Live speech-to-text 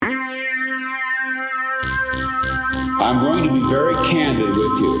I'm going to be very candid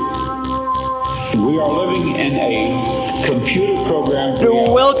with you. We are living in a computer-programmed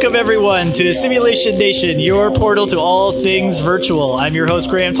reality. Welcome, everyone, to Simulation Nation, your portal to all things virtual. I'm your host,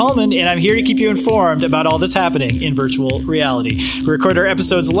 Graham Tallman, and I'm here to keep you informed about all that's happening in virtual reality. We record our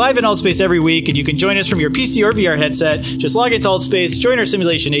episodes live in Altspace every week, and you can join us from your PC or VR headset. Just log into Altspace, join our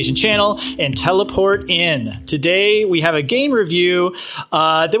Simulation Nation channel, and teleport in. Today, we have a game review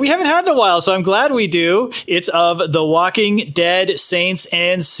that we haven't had in a while, so I'm glad we do. It's of The Walking Dead Saints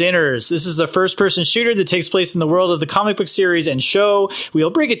and Sinners. This is the first-person shooter that takes place in the world of the comic book series and show. We'll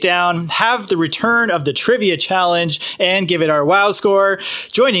break it down, have the return of the trivia challenge, and give it our WoW score.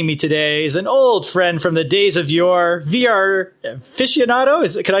 Joining me today is an old friend from the days of yore, VR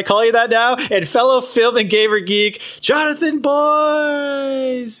aficionado, can I call you that now? And fellow film and gamer geek, Jonathan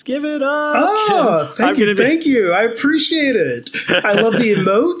Boyce. Give it up. Oh, thank you. I appreciate it. I love the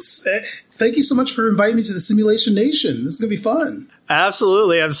emotes. Thank you so much for inviting me to the Simulation Nation. This is going to be fun.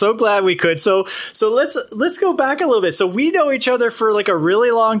 Absolutely. I'm so glad we could. So let's go back a little bit. So we know each other for like a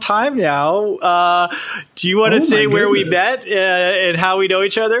really long time now. Do you want to say where we met and how we know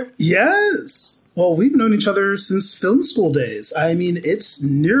each other? Yes. Well, we've known each other since film school days. I mean, it's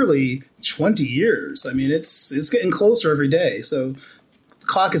nearly 20 years. I mean, it's getting closer every day. So the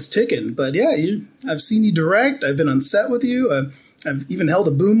clock is ticking. But yeah, I've seen you direct. I've been on set with you. I've even held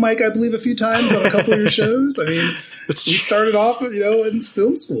a boom mic, I believe, a few times on a couple of your shows. I mean, we started off, in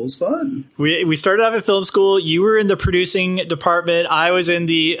film school. It's fun. We started off at film school. You were in the producing department. I was in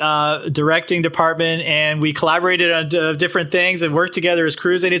the directing department, and we collaborated on different things and worked together as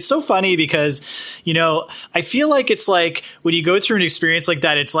crews. And it's so funny because, I feel like it's like when you go through an experience like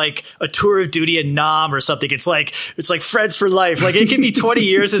that, it's like a tour of duty in Nam or something. It's like friends for life. Like it can be 20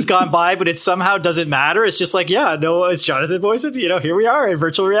 years has gone by, but it somehow doesn't matter. It's just like, it's Jonathan Boyce. Here we are in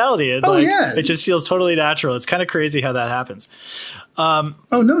virtual reality. And it just feels totally natural. It's kind of crazy how that happens.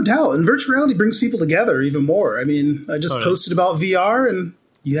 No doubt. And virtual reality brings people together even more. I mean, I just posted about VR and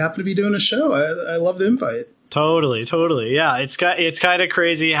you happen to be doing a show. I love the invite. Totally. Yeah. It's kind of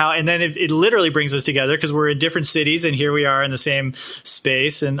crazy how, and then it literally brings us together because we're in different cities and here we are in the same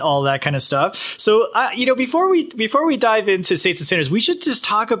space and all that kind of stuff. So, before we dive into Saints and Sinners, we should just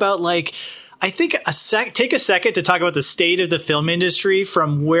talk about I think take a second to talk about the state of the film industry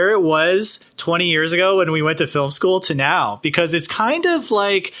from where it was 20 years ago when we went to film school to now, because it's kind of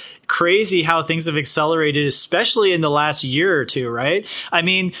like crazy how things have accelerated, especially in the last year or two, right? I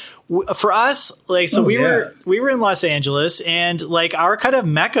mean, for us, we were in Los Angeles, and our kind of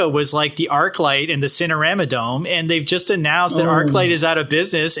mecca was like the ArcLight and the Cinerama Dome, and they've just announced that ArcLight is out of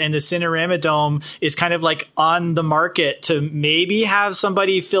business, and the Cinerama Dome is kind of like on the market to maybe have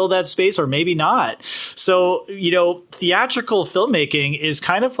somebody fill that space or maybe not. So theatrical filmmaking is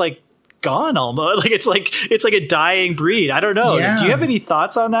kind of like gone almost. It's like a dying breed. I don't know. Yeah. Do you have any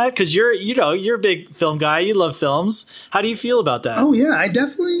thoughts on that? Because you're a big film guy. You love films. How do you feel about that? Oh yeah,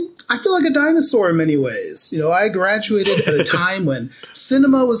 I feel like a dinosaur in many ways. I graduated at a time when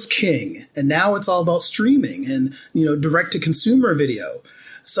cinema was king, and now it's all about streaming and direct to consumer video.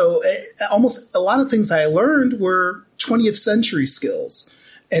 So almost a lot of things I learned were 20th century skills,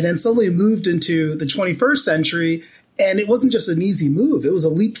 and then suddenly moved into the 21st century. And it wasn't just an easy move. It was a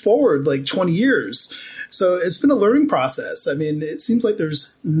leap forward, like 20 years. So it's been a learning process. I mean, it seems like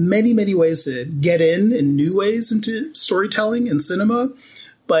there's many, many ways to get in new ways into storytelling and cinema.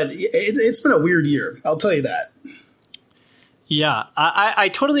 But it's been a weird year. I'll tell you that. Yeah, I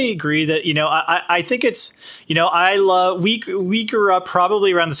totally agree that, I think it's, we grew up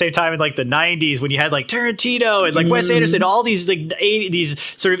probably around the same time in the 90s when you had Tarantino and Wes Anderson, all these these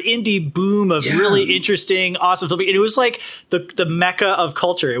sort of indie boom of really interesting, awesome filming. And it was like the mecca of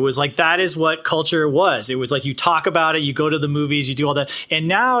culture. It was that is what culture was. It was you talk about it, you go to the movies, you do all that. And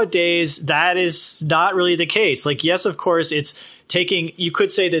nowadays that is not really the case. Yes, of course, it's you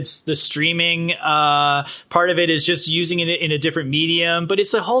could say that the streaming part of it is just using it in a different medium, but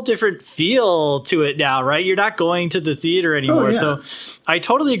it's a whole different feel to it now, right? You're not going to the theater anymore. Oh, yeah. So I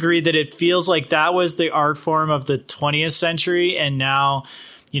totally agree that it feels like that was the art form of the 20th century. And now,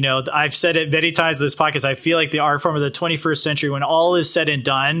 I've said it many times in this podcast, I feel like the art form of the 21st century, when all is said and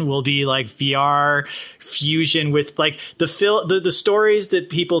done, will be VR fusion with the stories that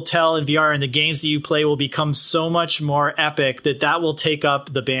people tell in VR and the games that you play will become so much more epic that will take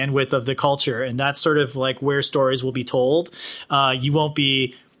up the bandwidth of the culture. And that's sort of where stories will be told. You won't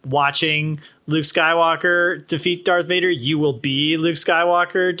be watching Luke Skywalker defeat Darth Vader. You will be Luke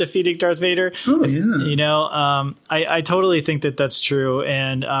Skywalker defeating Darth Vader. Oh, yeah. I totally think that that's true.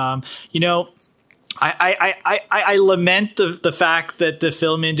 And, I lament the fact that the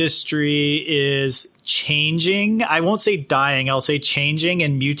film industry is changing. I won't say dying. I'll say changing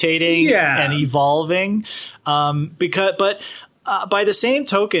and mutating and evolving. By the same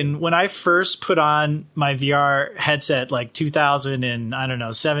token, when I first put on my VR headset, like 2000 and I don't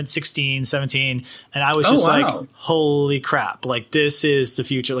know, 16, 17, and I was just like, holy crap, like this is the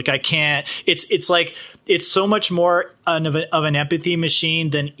future. Like I can't, it's like, it's so much more of an empathy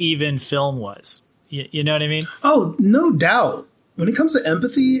machine than even film was. You know what I mean? Oh, no doubt. When it comes to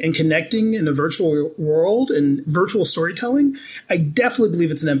empathy and connecting in a virtual world and virtual storytelling, I definitely believe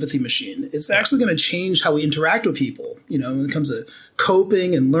it's an empathy machine. It's actually going to change how we interact with people. You know, when it comes to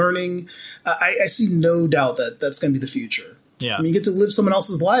coping and learning, I see no doubt that that's going to be the future. Yeah. I mean, you get to live someone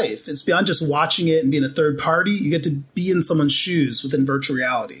else's life. It's beyond just watching it and being a third party. You get to be in someone's shoes within virtual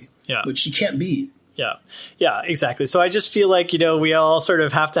reality, which you can't beat. Yeah, exactly. So I just feel like, you know, we all sort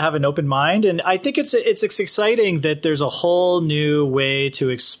of have to have an open mind. And I think it's exciting that there's a whole new way to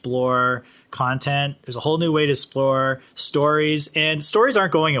explore content. There's a whole new way to explore stories, and stories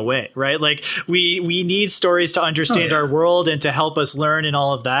aren't going away, right? Like we need stories to understand our world and to help us learn and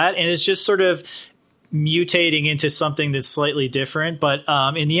all of that. And it's just sort of mutating into something that's slightly different. But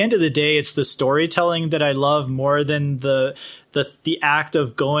in the end of the day, it's the storytelling that I love more than the act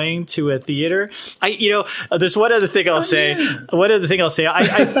of going to a theater. There's one other thing I'll say.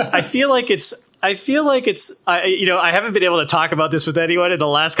 I feel like I haven't been able to talk about this with anyone in the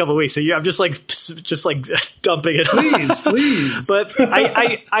last couple of weeks. So I'm just like dumping it. Please. But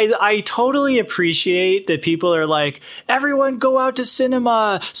I totally appreciate that people are like, everyone go out to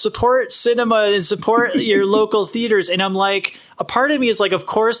cinema, support cinema and support your local theaters. And I'm like, a part of me is like, of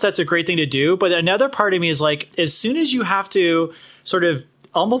course, that's a great thing to do. But another part of me is like, as soon as you have to sort of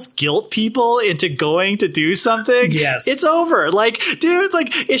almost guilt people into going to do something, it's over. Like, dude,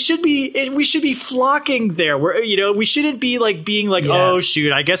 like we should be flocking there. We shouldn't be like being like, oh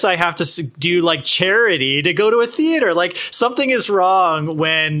shoot, I guess I have to do like charity to go to a theater. Like something is wrong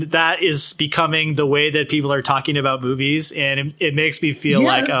when that is becoming the way that people are talking about movies, and it makes me feel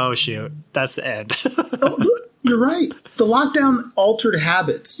like, oh shoot, that's the end. You're right. The lockdown altered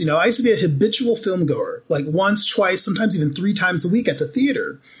habits. You know, I used to be a habitual film goer, like once, twice, sometimes even 3 times a week at the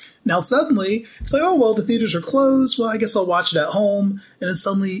theater. Now suddenly it's like, oh, well, the theaters are closed. Well, I guess I'll watch it at home. And then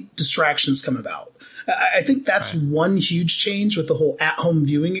suddenly distractions come about. I think that's one huge change with the whole at-home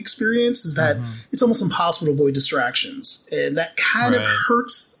viewing experience is that it's almost impossible to avoid distractions. And that kind of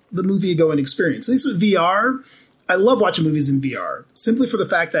hurts the movie-going experience. At least with VR, I love watching movies in VR simply for the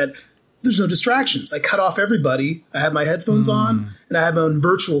fact that there's no distractions. I cut off everybody. I have my headphones on, and I have my own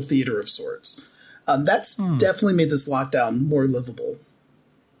virtual theater of sorts. That's definitely made this lockdown more livable.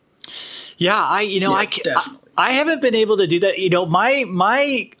 Yeah, definitely. I haven't been able to do that. You know,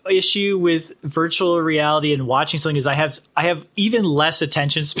 my issue with virtual reality and watching something is I have even less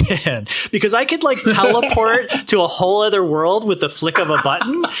attention span because I could like teleport to a whole other world with the flick of a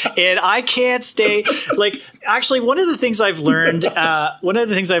button, and I can't stay like. Actually, one of the things I've learned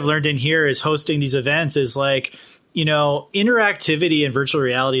in here is hosting these events is like, you know, interactivity in virtual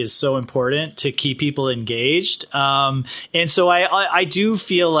reality is so important to keep people engaged. And so I do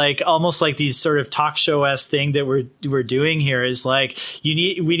feel like almost like these sort of talk show-esque thing that we're doing here is like,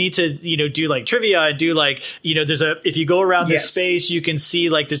 we need to, you know, do like trivia and do like, you know, if you go around this space, you can see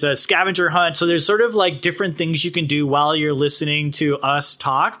like there's a scavenger hunt. So there's sort of like different things you can do while you're listening to us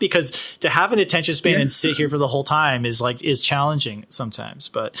talk, because to have an attention span and sit here for the whole time is challenging sometimes.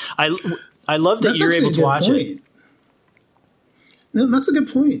 But I love that you're able to watch it. No, that's a good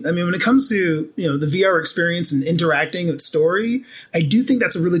point. I mean, when it comes to, you know, the VR experience and interacting with story, I do think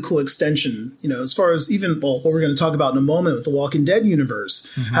that's a really cool extension, you know, as far as even what we're going to talk about in a moment with the Walking Dead universe,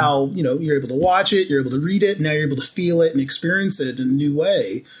 how, you know, you're able to watch it, you're able to read it, and now you're able to feel it and experience it in a new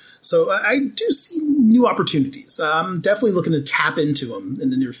way. So I do see new opportunities. I'm definitely looking to tap into them in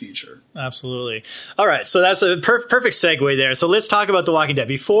the near future. Absolutely. All right. So that's a perfect segue there. So let's talk about The Walking Dead.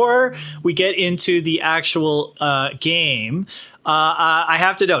 Before we get into the actual game, I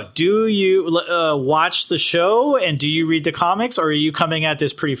have to know, do you watch the show and do you read the comics, or are you coming at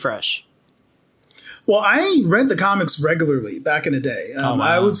this pretty fresh? Well, I read the comics regularly back in the day.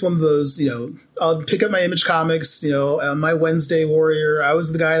 I was one of those, you know, I'll pick up my Image comics, you know, my Wednesday Warrior. I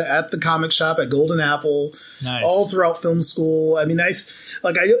was the guy at the comic shop at Golden Apple, all throughout film school. I mean, I've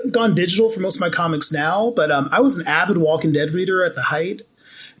gone digital for most of my comics now, but I was an avid Walking Dead reader at the height.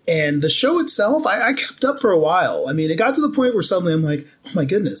 And the show itself, I kept up for a while. I mean, it got to the point where suddenly I'm like, oh my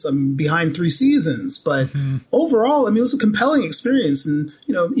goodness, I'm behind 3 seasons. But overall, I mean, it was a compelling experience. And,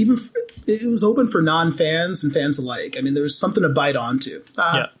 even it was open for non-fans and fans alike. I mean, there was something to bite onto.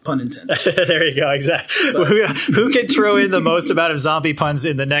 Pun intended. There you go. Exactly. But, who can throw in the most amount of zombie puns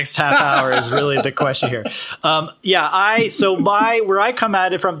in the next half hour is really the question here. Where I come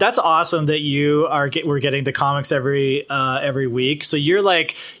at it from, that's awesome that we're getting the comics every week. So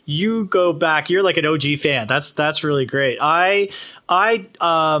you go back, you're like an OG fan. That's really great. I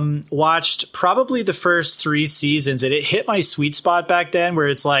watched probably the first 3 seasons, and it hit my sweet spot back then where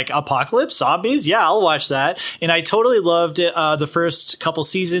it's like apocalypse, zombies. Yeah, I'll watch that. And I totally loved it, the first couple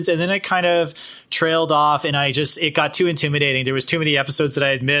seasons. And then it kind of trailed off, and it got too intimidating. There was too many episodes that I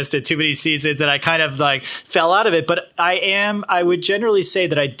had missed and too many seasons, and I kind of fell out of it. But I would generally say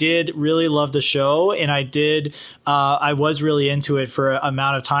that I did really love the show, and I was really into it for an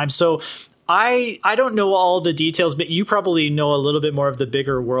amount of time. So I don't know all the details, but you probably know a little bit more of the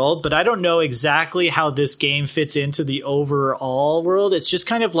bigger world, but I don't know exactly how this game fits into the overall world. It's just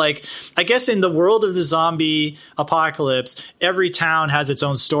kind of like, I guess in the world of the zombie apocalypse, every town has its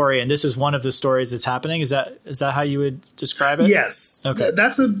own story, and this is one of the stories that's happening. Is that how you would describe it? Yes. Okay.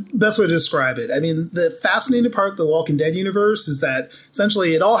 That's the best way to describe it. I mean, the fascinating part of the Walking Dead universe is that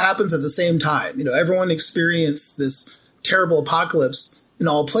essentially it all happens at the same time. Everyone experienced this terrible apocalypse in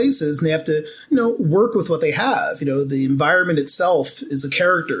all places, and they have to, work with what they have. The environment itself is a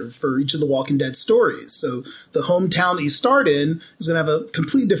character for each of the Walking Dead stories. So the hometown that you start in is going to have a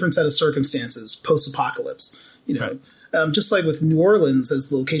complete different set of circumstances post-apocalypse. Right. Just like with New Orleans as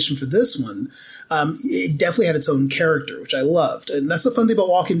the location for this one, it definitely had its own character, which I loved. And that's the fun thing about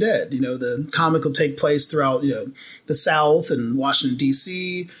Walking Dead. The comic will take place throughout, the South and Washington,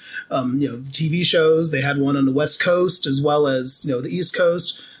 D.C., TV shows. They had one on the West Coast as well as, the East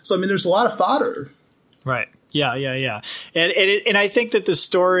Coast. So, I mean, there's a lot of fodder. Right. Yeah. And I think that the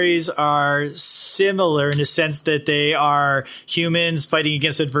stories are similar in the sense that they are humans fighting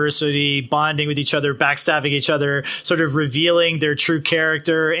against adversity, bonding with each other, backstabbing each other, sort of revealing their true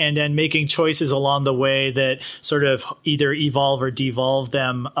character, and then making choices along the way that sort of either evolve or devolve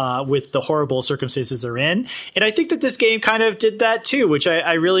them with the horrible circumstances they're in. And I think that this game kind of did that too, which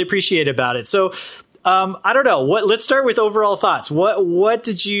I really appreciate about it. So I don't know. Let's start with overall thoughts. What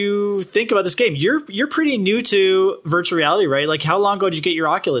did you think about this game? You're pretty new to virtual reality, right? Like, how long ago did you get your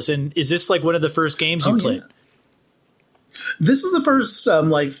Oculus? And is this like one of the first games you played? This is the first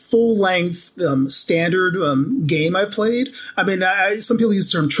full length standard game I've played. I mean, some people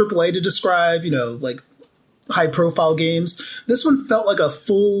use the term AAA to describe, high profile games. This one felt like a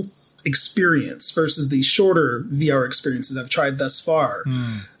full experience versus the shorter VR experiences I've tried thus far.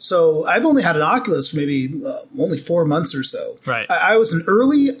 So I've only had an Oculus for maybe only 4 months or so. Right. I was an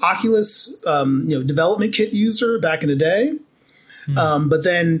early Oculus, development kit user back in the day. But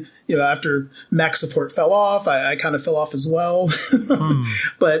then, after Mac support fell off, I kind of fell off as well.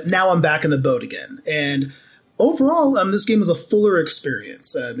 But now I'm back in the boat again. And overall, this game was a fuller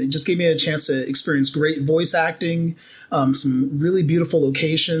experience. It just gave me a chance to experience great voice acting, some really beautiful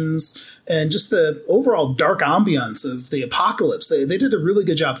locations, and just the overall dark ambiance of the apocalypse. They did a really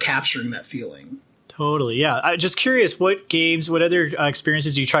good job capturing that feeling. Totally. Yeah. I'm just curious, what other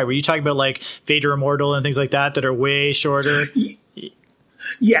experiences do you try? Were you talking about like Vader Immortal and things like that are way shorter?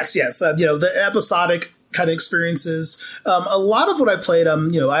 Yes. The episodic kind of experiences. A lot of what I played, I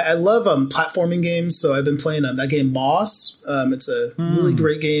love platforming games. So I've been playing that game Moss. It's a really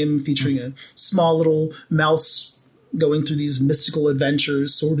great game featuring a small little mouse going through these mystical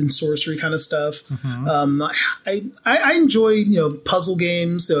adventures, sword and sorcery kind of stuff. I enjoy, puzzle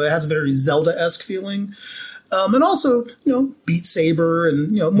games. So it has a very Zelda-esque feeling. And also, Beat Saber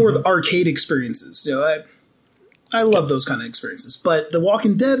and, more of the arcade experiences. I love those kind of experiences. But The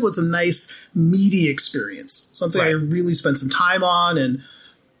Walking Dead was a nice, meaty experience, something I really spent some time on, and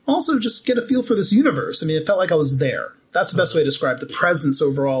also just get a feel for this universe. I mean, it felt like I was there. That's the best way to describe it. The presence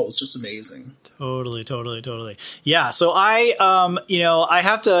overall was just amazing. Totally. Yeah. So I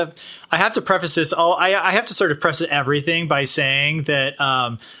have to preface this. I have to sort of preface everything by saying that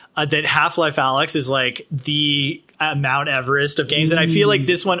that Half-Life Alyx is like the Mount Everest of games, and I feel like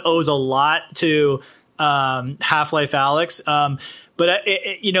this one owes a lot to Half-Life Alyx.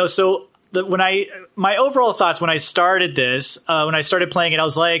 My overall thoughts when I started this, when I started playing it, I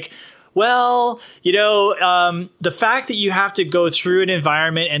was like, Well, the fact that you have to go through an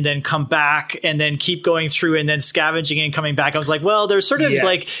environment and then come back and then keep going through and then scavenging and coming back, I was like, well, they're sort of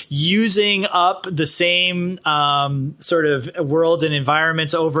like using up the same sort of worlds and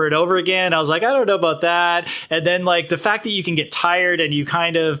environments over and over again. I was like, I don't know about that. And then like the fact that you can get tired and you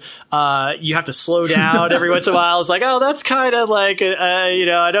kind of you have to slow down every once in a while. It's like, oh, that's kind of like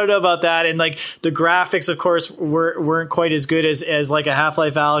I don't know about that. And like the graphics, of course, weren't quite as good as like a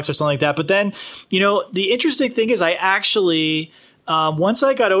Half-Life Alyx or something like that. But then, the interesting thing is I actually, once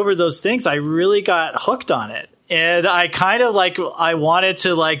I got over those things, I really got hooked on it. And I kind of like, I wanted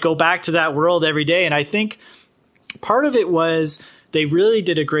to like go back to that world every day. And I think part of it was they really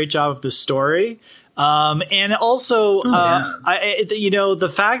did a great job of the story. And also,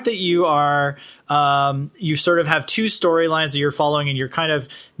 the fact that you are, you sort of have two storylines that you're following and you're kind of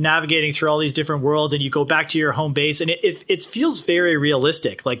navigating through all these different worlds and you go back to your home base and it feels very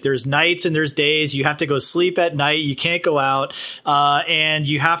realistic. Like there's nights and there's days. You have to go sleep at night. You can't go out. And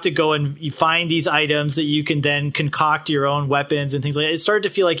you have to go and you find these items that you can then concoct your own weapons and things like that. It started to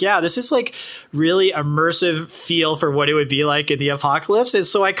feel like, yeah, this is like really immersive feel for what it would be like in the apocalypse. And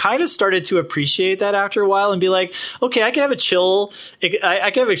so I kind of started to appreciate that after a while and be like, okay, I can have a chill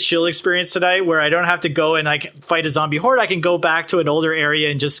experience tonight where I don't have to go and like fight a zombie horde. I can go back to an older area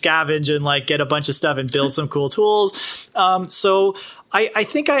and just scavenge and like get a bunch of stuff and build some cool tools. So I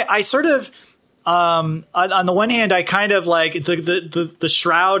think I sort of, on the one hand, I kind of like the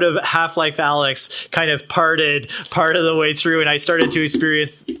shroud of Half-Life Alyx kind of parted part of the way through, and I started to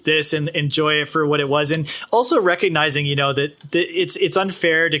experience this and enjoy it for what it was, and also recognizing, that it's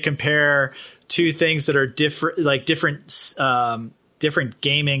unfair to compare two things that are different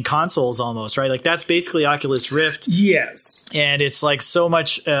gaming consoles almost, right? Like that's basically Oculus Rift. Yes. And it's like so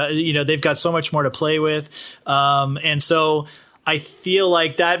much, they've got so much more to play with. And so I feel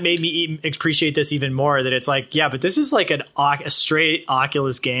like that made me appreciate this even more, that it's like, yeah, but this is like a straight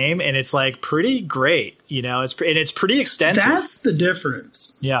Oculus game and it's like pretty great. It's pretty extensive. That's the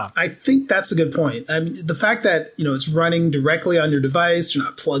difference. Yeah. I think that's a good point. I mean, the fact that, it's running directly on your device, you're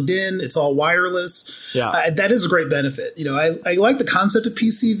not plugged in, it's all wireless. Yeah. That is a great benefit. I like the concept of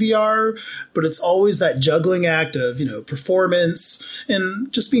PC VR, but it's always that juggling act of, performance and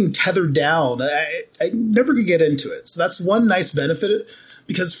just being tethered down. I never could get into it. So that's one nice benefit,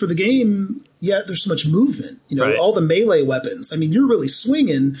 because for the game, there's so much movement, right. All the melee weapons. I mean, you're really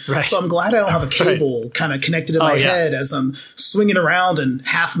swinging. Right. So I'm glad I don't have a cable kind of connected to my head as I'm swinging around and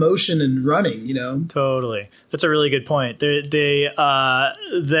half motion and running, Totally. That's a really good point.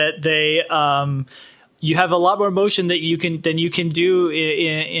 You have a lot more motion than you can do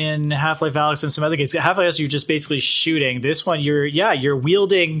in Half-Life Alyx and some other games. Half-Life Alyx, you're just basically shooting. This one, you're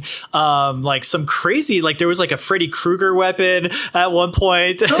wielding like some crazy, like there was like a Freddy Krueger weapon at one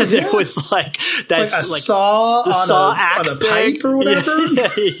point. Oh, yeah. There was like that's like a like saw on axe a pipe or whatever.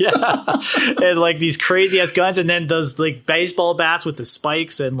 Yeah. And like these crazy ass guns, and then those like baseball bats with the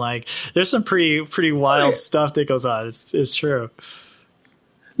spikes, and like there's some pretty wild stuff that goes on. It's true.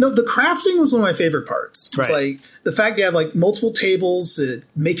 No, the crafting was one of my favorite parts. It's right. like the fact you have like multiple tables to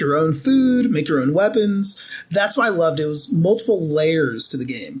make your own food, make your own weapons. That's why I loved it. It was multiple layers to the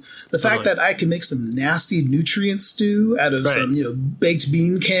game. The fact that I can make some nasty nutrient stew out of some, baked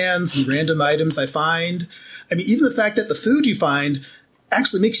bean cans and random items I find. I mean, even the fact that the food you find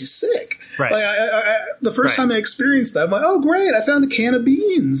actually makes you sick. Right. Like the first time I experienced that, I'm like, oh, great, I found a can of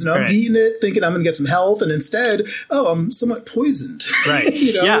beans. I'm eating it, thinking I'm going to get some health, and instead, I'm somewhat poisoned. Right.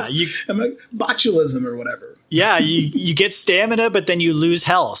 I'm like botulism or whatever. Yeah, you get stamina, but then you lose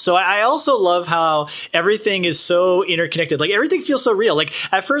health. So I also love how everything is so interconnected. Like everything feels so real. Like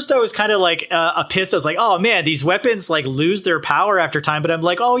at first I was kind of like pissed. I was like, oh man, these weapons like lose their power after time. But I'm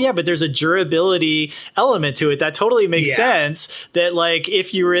like, oh yeah, but there's a durability element to it that totally makes sense. That like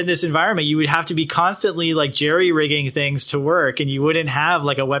if you were in this environment, you would have to be constantly like jerry rigging things to work, and you wouldn't have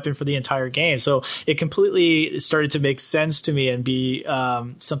like a weapon for the entire game. So it completely started to make sense to me and be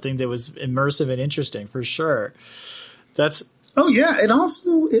something that was immersive and interesting for sure. Oh yeah, and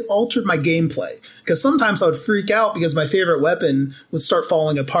also it altered my gameplay, because sometimes I would freak out because my favorite weapon would start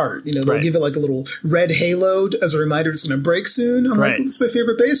falling apart. They'll give it like a little red halo as a reminder it's going to break soon. I'm like, it's my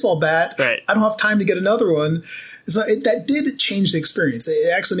favorite baseball bat. Right. I don't have time to get another one. So that did change the experience.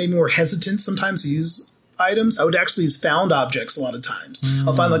 It actually made me more hesitant sometimes to use items. I would actually use found objects a lot of times.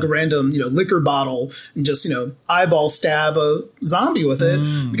 I'll find like a random, liquor bottle and just, eyeball stab a zombie with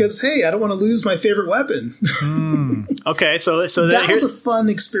it because, hey, I don't want to lose my favorite weapon. Okay, so that was a fun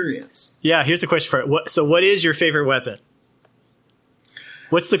experience. Yeah, here's the question for it. So what is your favorite weapon?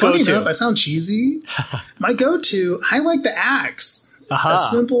 What's the Funny go-to? enough, I sound cheesy. My go-to, I like the axe. A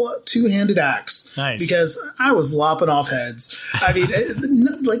simple two-handed axe. Nice. Because I was lopping off heads. I mean,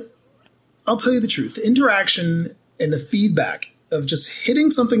 like, I'll tell you the truth. The interaction and the feedback of just hitting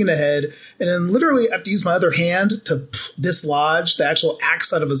something in the head and then literally I have to use my other hand to dislodge the actual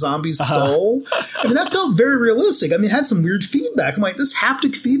axe out of a zombie's skull. I mean, that felt very realistic. I mean, it had some weird feedback. I'm like, this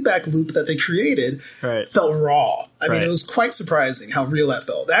haptic feedback loop that they created felt raw. I mean, it was quite surprising how real that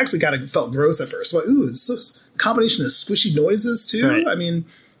felt. It actually felt gross at first. Like, ooh, it's a combination of squishy noises too. Right. I mean,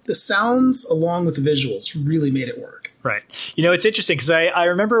 the sounds along with the visuals really made it work. Right. You know, it's interesting because I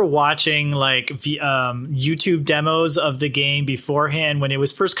remember watching like YouTube demos of the game beforehand when it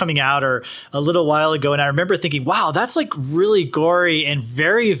was first coming out or a little while ago. And I remember thinking, wow, that's like really gory and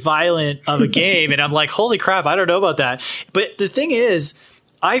very violent of a game. And I'm like, holy crap, I don't know about that. But the thing is,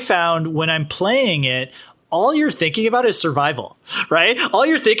 I found when I'm playing it, all you're thinking about is survival, right? All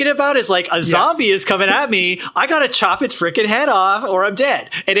you're thinking about is like a zombie is coming at me. I got to chop its freaking head off or I'm dead.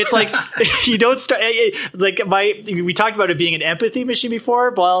 And it's like, you don't start like we talked about it being an empathy machine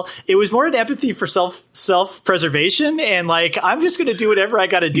before. Well, it was more an empathy for self-preservation. And like, I'm just going to do whatever I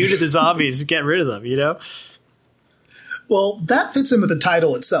got to do to the zombies to get rid of them, you know? Well, that fits in with the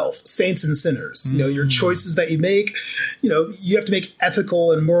title itself, Saints and Sinners. You know, your choices that you make, you know, you have to make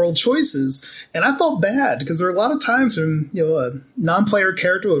ethical and moral choices. And I felt bad because there are a lot of times when, you know, a non-player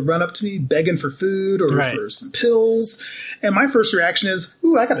character would run up to me begging for food or for some pills. And my first reaction is,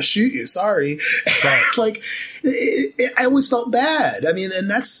 ooh, I got to shoot you. Sorry. Right. Like, I always felt bad. I mean, and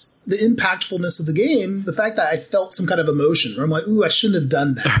that's the impactfulness of the game, the fact that I felt some kind of emotion where I'm like, ooh, I shouldn't have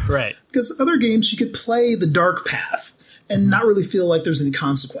done that. Right. Because other games, you could play the dark path and not really feel like there's any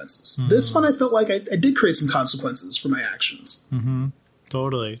consequences. This one, I felt like I did create some consequences for my actions.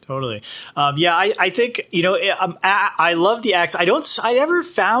 Totally. Yeah, I think, you know, I love the axe. I never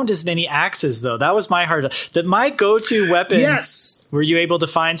found as many axes, though. That was my hard. My go-to weapon. Yes. Were you able to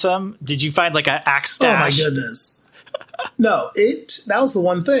find some? Did you find like an axe stash? Oh, my goodness. No, that was the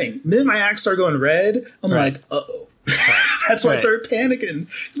one thing. Then my axe started going red. I'm like, uh-oh. That's why I started panicking.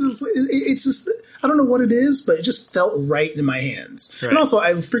 It's just... I don't know what it is, but it just felt right in my hands. Right. And also,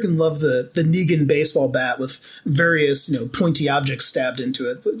 I freaking love the Negan baseball bat with various, you know, pointy objects stabbed into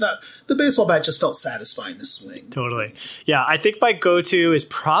it. But the baseball bat just felt satisfying to swing. Totally. Yeah, I think my go-to is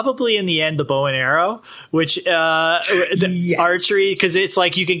probably in the end the bow and arrow, which archery, because it's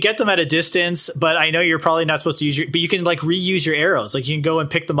like you can get them at a distance, but I know you're probably not supposed to use but you can like reuse your arrows. Like you can go and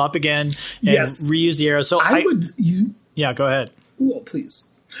pick them up again and reuse the arrows. So Yeah, go ahead. Well, please.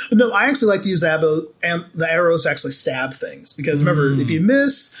 No, I actually like to use the arrows to actually stab things because remember, if you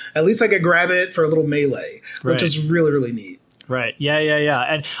miss, at least I could grab it for a little melee, which is really, really neat. Right. Yeah.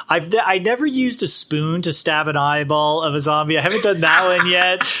 And I never used a spoon to stab an eyeball of a zombie. I haven't done that one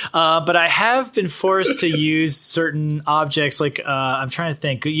yet. But I have been forced to use certain objects like I'm trying to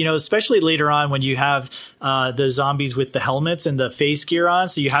think, you know, especially later on when you have the zombies with the helmets and the face gear on.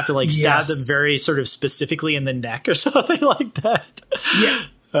 So you have to like stab them very sort of specifically in the neck or something like that. Yeah.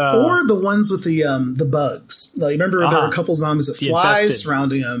 Or the ones with the bugs. Like, remember there were a couple zombies with flies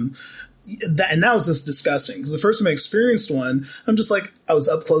surrounding them. And that was just disgusting because the first time I experienced one, I'm just like, I was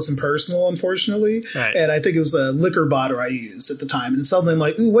up close and personal, unfortunately. Right. And I think it was a liquor bottle I used at the time. And suddenly I'm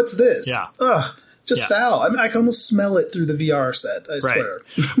like, ooh, what's this? Yeah. Ugh. Just foul. I mean, I can almost smell it through the VR set. I swear.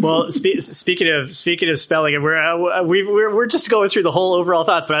 Well, speaking of smelling it, we're just going through the whole overall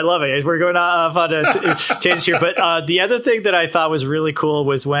thoughts, but I love it. We're going off on a tangent here. But the other thing that I thought was really cool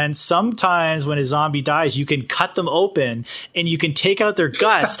was sometimes when a zombie dies, you can cut them open and you can take out their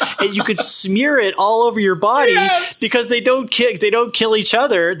guts and you can smear it all over your body because they don't kill each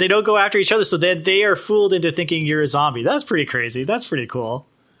other. They don't go after each other. So then they are fooled into thinking you're a zombie. That's pretty crazy. That's pretty cool.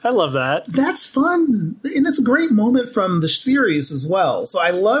 I love that. That's fun. And it's a great moment from the series as well. So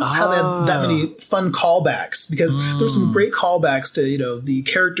I loved how they had that many fun callbacks because there were some great callbacks to, you know, the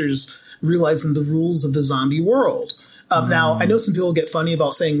characters realizing the rules of the zombie world. Now, I know some people get funny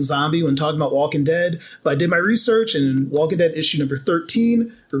about saying zombie when talking about Walking Dead, but I did my research and in Walking Dead issue number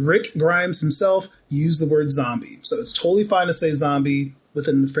 13, Rick Grimes himself used the word zombie. So it's totally fine to say zombie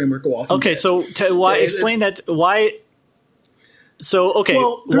within the framework of Walking Dead. Okay, so explain that. Why... So, okay,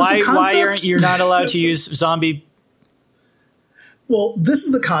 well, why aren't you not allowed to use zombie? Well, this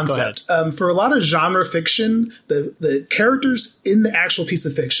is the concept. For a lot of genre fiction, the characters in the actual piece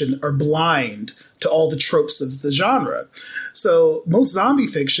of fiction are blind to all the tropes of the genre. So most zombie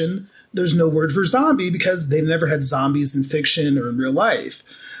fiction, there's no word for zombie because they never had zombies in fiction or in real life.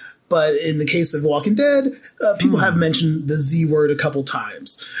 But in the case of Walking Dead, people have mentioned the Z word a couple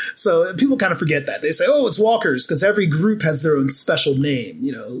times. So people kind of forget that. They say, oh, it's walkers, because every group has their own special name,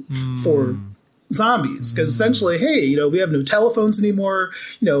 you know, for zombies, because essentially, hey, we have no telephones anymore.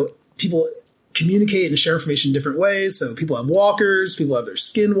 People communicate and share information in different ways. So people have walkers, people have their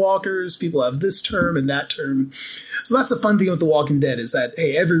skin walkers, people have this term and that term. So that's the fun thing with The Walking Dead is that,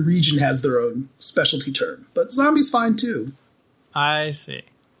 hey, every region has their own specialty term. But zombies fine too. I see.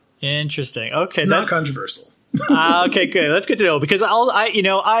 Interesting. Okay, it's not controversial. Okay, good. That's good to know, because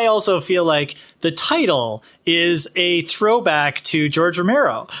I also feel like the title is a throwback to George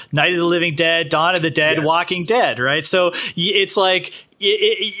Romero, Night of the Living Dead, Dawn of the Dead, yes. Walking Dead, right? So it's like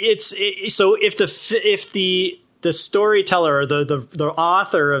so if the storyteller or the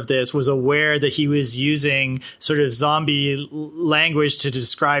author of this was aware that he was using sort of zombie language to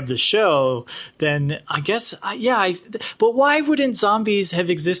describe the show, then I guess, but why wouldn't zombies have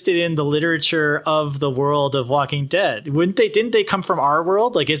existed in the literature of the world of Walking Dead? Didn't they come from our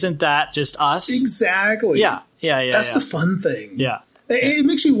world? Like, isn't that just us? Exactly. Yeah. That's the fun thing. Yeah. It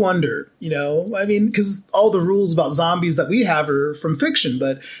makes you wonder, because all the rules about zombies that we have are from fiction.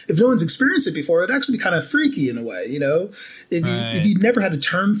 But if no one's experienced it before, it'd actually be kind of freaky in a way, If you never had a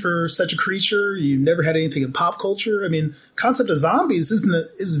term for such a creature, you never had anything in pop culture. I mean, concept of zombies is a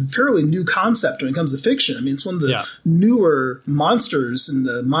fairly new concept when it comes to fiction. I mean, it's one of the newer monsters in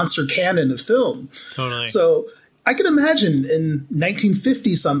the monster canon of film. Totally. So I can imagine in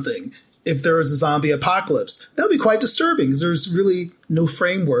 1950 something, if there was a zombie apocalypse, that would be quite disturbing because there's really no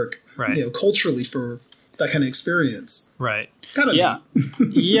framework, culturally for that kind of experience. Right. Kind of neat.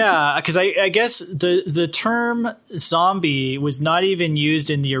 Yeah, because I guess the term zombie was not even used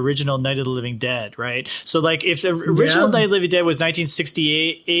in the original Night of the Living Dead, right? So like if the original Night of the Living Dead was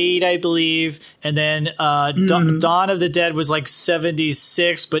 1968, I believe, and then Dawn of the Dead was like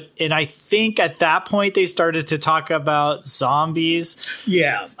 76, and I think at that point they started to talk about zombies.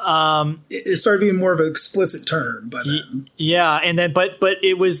 Yeah. It started being more of an explicit term, but yeah, and then but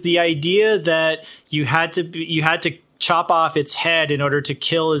it was the idea that you had to chop off its head in order to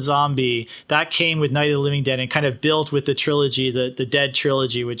kill a zombie. That came with Night of the Living Dead and kind of built with the trilogy, the Dead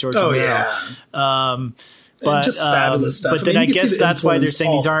trilogy with George Romero. Yeah. But just fabulous stuff. But then I guess that's why they're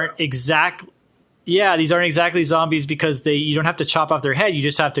saying these aren't exactly zombies, because you don't have to chop off their head. You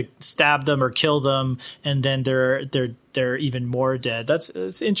just have to stab them or kill them, and then they're even more dead.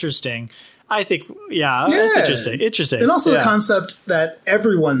 That's interesting. I think, that's interesting. And also the concept that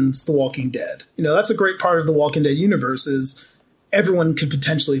everyone's The Walking Dead. That's a great part of the Walking Dead universe is everyone could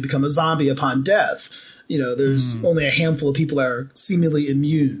potentially become a zombie upon death. There's only a handful of people that are seemingly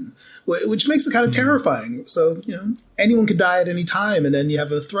immune, which makes it kind of terrifying. So, anyone could die at any time, and then you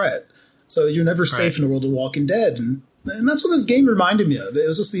have a threat. So you're never safe in the world of Walking Dead. And that's what this game reminded me of. It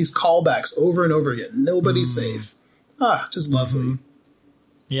was just these callbacks over and over again. Nobody's safe. Just lovely.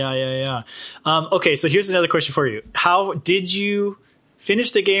 Yeah. Okay, so here's another question for you. How did you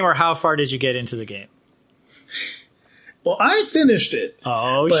finish the game, or how far did you get into the game? Well, I finished it.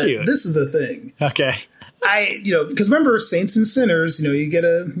 Oh, but shoot. This is the thing. Okay. Because remember, Saints and Sinners, you get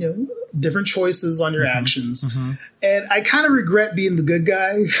different choices on your actions. Mm-hmm. And I kind of regret being the good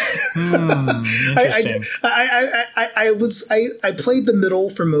guy. Interesting. I played the middle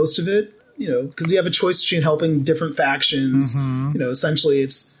for most of it. Because you have a choice between helping different factions. Mm-hmm. Essentially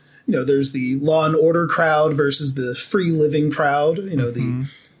it's, there's the law and order crowd versus the free living crowd,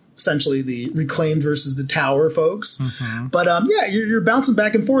 essentially the reclaimed versus the tower folks. Mm-hmm. But you're bouncing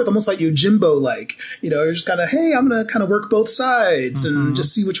back and forth almost like Yojimbo, you're just kind of, hey, I'm going to kind of work both sides and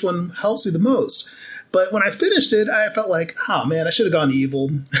just see which one helps you the most. But when I finished it, I felt like, oh man, I should have gone evil.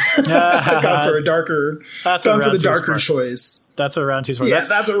 Gone for a darker, choice. That's what round two's for. Yeah,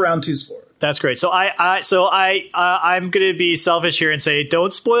 that's what round two's for. That's great. So I'm going to be selfish here and say,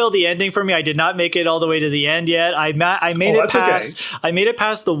 don't spoil the ending for me. I did not make it all the way to the end yet. I made it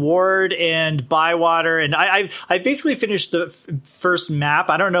past the Ward and Bywater, and I basically finished the first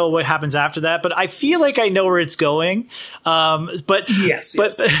map. I don't know what happens after that, but I feel like I know where it's going. Yes.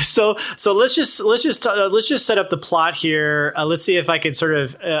 So let's just set up the plot here. Let's see if I can sort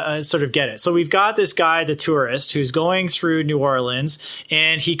of get it. So we've got this guy, the tourist, who's going through New Orleans,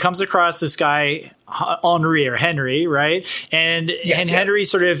 and he comes across this guy Henry, right? And Henry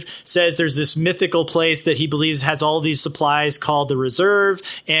sort of says there's this mythical place that he believes has all these supplies called the Reserve,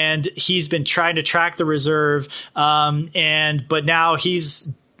 and he's been trying to track the Reserve, but now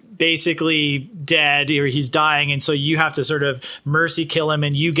he's basically dead, or he's dying, and so you have to sort of mercy kill him,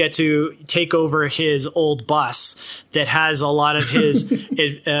 and you get to take over his old bus that has a lot of his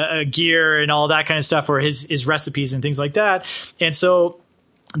gear and all that kind of stuff, or his recipes and things like that. And so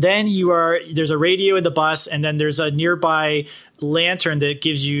then there's a radio in the bus, and then there's a nearby lantern that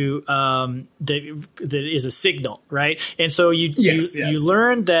gives you that is a signal, right? And so you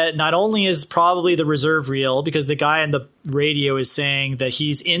learn that not only is probably the reserve real, because the guy on the radio is saying that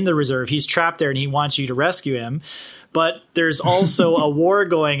he's in the reserve, he's trapped there, and he wants you to rescue him. But there's also a war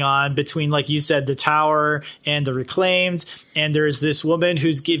going on between, like you said, the tower and the reclaimed. And there's this woman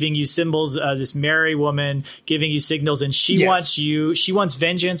who's giving you symbols, this Mary woman giving you signals. And she wants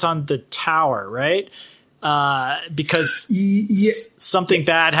vengeance on the tower, right? Because something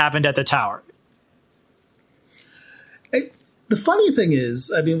bad happened at the tower. The funny thing is,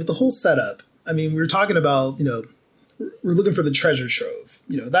 I mean, with the whole setup, I mean, we were talking about, we're looking for the treasure trove.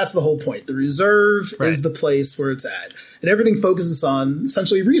 That's the whole point. The reserve is the place where it's at. And everything focuses on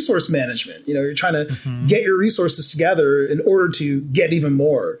essentially resource management. You're trying to get your resources together in order to get even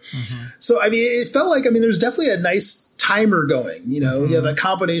more. So, I mean, it felt like, there's definitely a nice timer going. You have that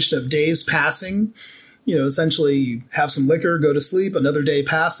combination of days passing. Essentially you have some liquor, go to sleep, another day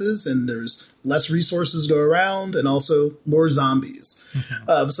passes, and there's less resources go around, and also more zombies.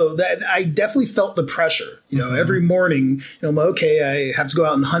 So that I definitely felt the pressure. Every morning, I'm okay, I have to go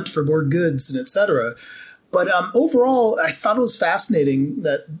out and hunt for more goods and etc. But overall, I thought it was fascinating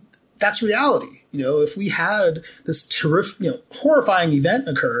that that's reality. If we had this terrific, horrifying event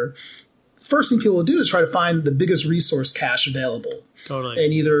occur, first thing people will do is try to find the biggest resource cache available. Totally.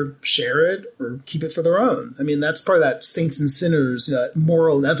 And either share it or keep it for their own. I mean, that's part of that saints and sinners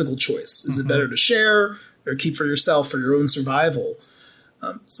moral and ethical choice. Is it better to share or keep for yourself for your own survival?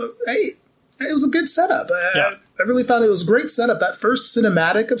 It was a good setup. I really found it was a great setup. That first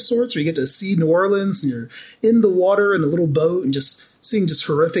cinematic of sorts where you get to see New Orleans and you're in the water in a little boat and just seeing just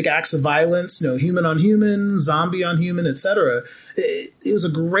horrific acts of violence, human on human, zombie on human, etc. It was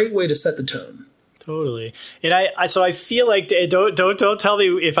a great way to set the tone. Totally. And I feel like, don't tell me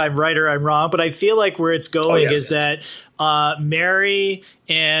if I'm right or I'm wrong, but I feel like where it's going is that Mary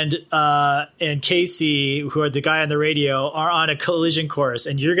and Casey, who are the guy on the radio, are on a collision course,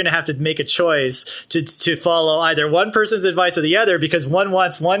 and you're going to have to make a choice to follow either one person's advice or the other, because one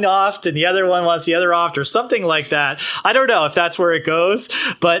wants one off and the other one wants the other off, or something like that. I don't know if that's where it goes,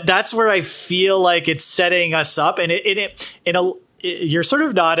 but that's where I feel like it's setting us up, and you're sort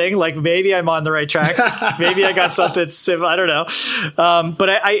of nodding, like maybe I'm on the right track. Maybe I got something similar. I don't know. But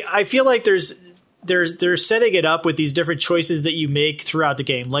I feel like they're setting it up with these different choices that you make throughout the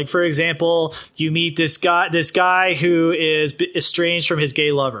game. Like, for example, you meet this guy who is estranged from his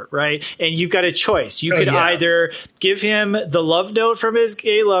gay lover, right? And you've got a choice. You could either give him the love note from his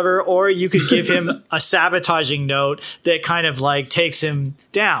gay lover, or you could give him a sabotaging note that kind of like takes him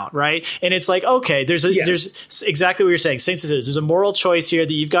down, right? And it's like, okay, there's exactly what you're saying. Saints and Sinners, there's a moral choice here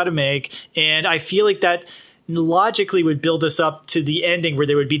that you've got to make. And I feel like that logically would build us up to the ending where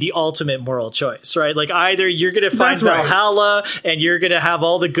there would be the ultimate moral choice, right? Like either you're going to find Valhalla and you're going to have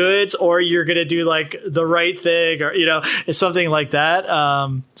all the goods, or you're going to do like the right thing, or, it's something like that.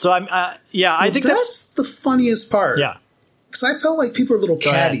 So I think that's the funniest part. Yeah. Because I felt like people were a little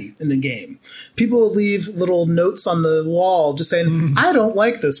catty in the game. People would leave little notes on the wall just saying, I don't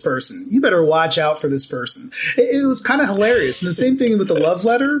like this person. You better watch out for this person. It was kind of hilarious. And the same thing with the love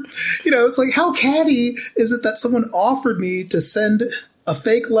letter. It's like, how catty is it that someone offered me to send a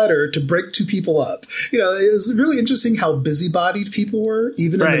fake letter to break two people up? It was really interesting how busybodied people were,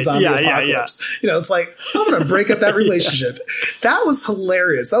 even in the zombie apocalypse. It's like, I'm going to break up that relationship. That was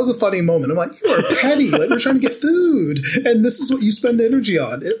hilarious. That was a funny moment. I'm like, you are petty. Like, we're trying to get food, and this is what you spend energy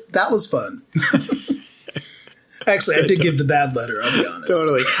on. That was fun. Actually, I did give the bad letter, I'll be honest.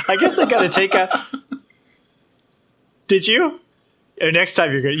 Totally. I guess they got to take a... Did you? Or next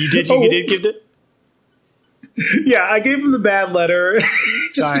time you're good. You did give the... Yeah, I gave him the bad letter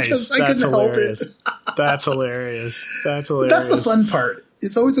just because I couldn't help it. That's hilarious. That's the fun part.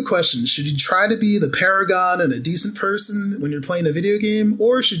 It's always a question. Should you try to be the paragon and a decent person when you're playing a video game?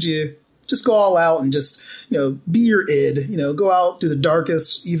 Or should you just go all out and just, be your id, go out, do the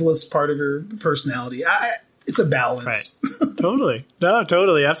darkest, evilest part of your personality? It's a balance. Right. Totally. No,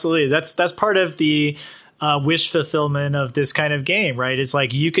 totally. Absolutely. That's part of the wish fulfillment of this kind of game, right? It's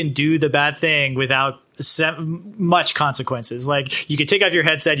like you can do the bad thing without much consequences. Like you could take off your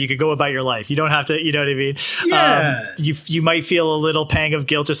headset, you could go about your life. You don't have to, you know what I mean? Yeah. You might feel a little pang of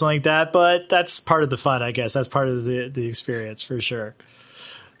guilt or something like that, but that's part of the fun, I guess. That's part of the experience for sure.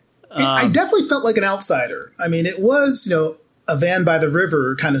 I definitely felt like an outsider. I mean, it was, a van by the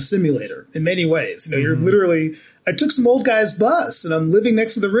river kind of simulator in many ways. You're literally, I took some old guy's bus and I'm living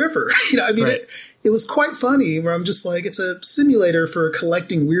next to the river. Right. It was quite funny where I'm just like, it's a simulator for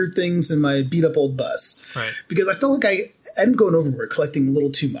collecting weird things in my beat up old bus. Right. Because I felt like and going overboard, collecting a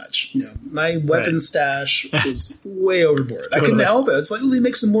little too much. My weapon stash was way overboard. I couldn't help it. It's like, let me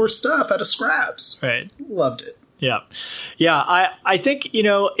make some more stuff out of scraps. Right. Loved it. Yeah. Yeah. I think,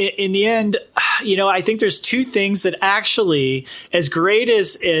 in the end, I think there's two things that actually, as great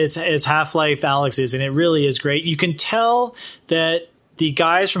as Half-Life Alyx is, and it really is great, you can tell that the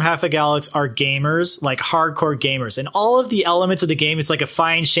guys from Half-Life Alyx are gamers, like hardcore gamers, and all of the elements of the game is like a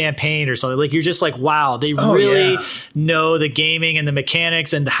fine champagne or something. Like, you're just like, wow, they really know the gaming and the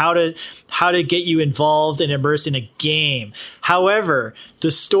mechanics and how to get you involved and immersed in a game. However, the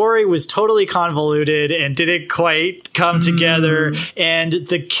story was totally convoluted and didn't quite come together. And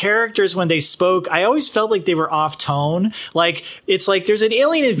the characters, when they spoke, I always felt like they were off tone. Like, it's like there's an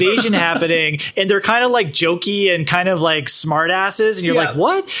alien invasion happening and they're kind of like jokey and kind of like smart asses. And you're like,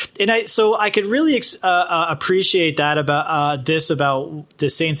 what? And I could really appreciate that about the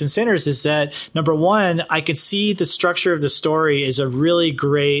Saints and Sinners, is that, number one, I could see the structure of the story is a really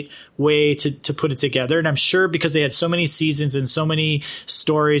great way to put it together. And I'm sure because they had so many seasons and so many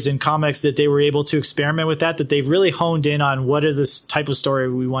stories and comics that they were able to experiment with that they've really honed in on what is this type of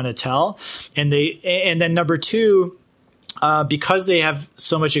story we want to tell. And then number two, because they have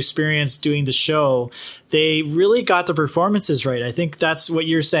so much experience doing the show, they really got the performances right. I think that's what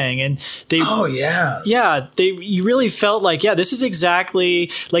you're saying. And you really felt like, this is exactly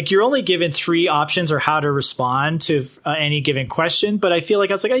like, you're only given 3 options or how to respond to any given question. But I feel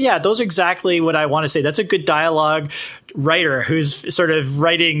like I was like, those are exactly what I want to say. That's a good dialogue writer who's sort of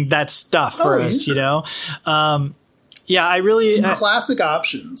writing that stuff for us, I really some classic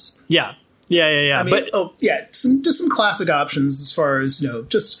options. Yeah. Yeah. I mean, some classic options as far as,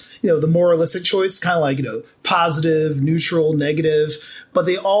 the moralistic choice, kind of like, positive, neutral, negative, but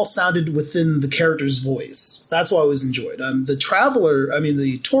they all sounded within the character's voice. That's what I always enjoyed.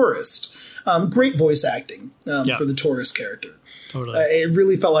 The tourist, great voice acting for the tourist character. Totally. It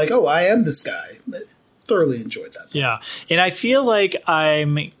really felt like, I am this guy. I thoroughly enjoyed that. Yeah. And I feel like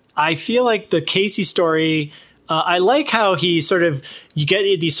the Casey story, I like how he sort of, you get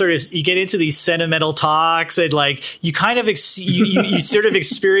into these sentimental talks and like you kind of you sort of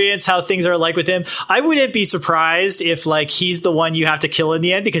experience how things are like with him. I wouldn't be surprised if like he's the one you have to kill in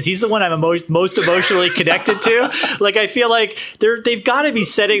the end, because he's the one I'm most emotionally connected to. Like, I feel like they've got to be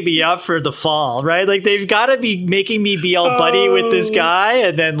setting me up for the fall, right? Like, they've got to be making me be all buddy with this guy,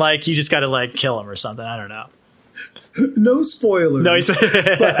 and then like you just got to like kill him or something. I don't know. No spoilers. No,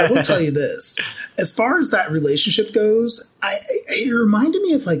 but I will tell you this. As far as that relationship goes, it reminded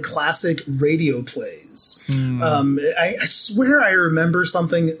me of like classic radio plays. I swear I remember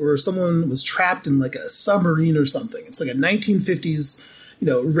something where someone was trapped in like a submarine or something. It's like a 1950s,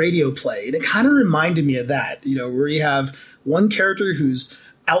 radio play. And it kind of reminded me of that, where you have one character who's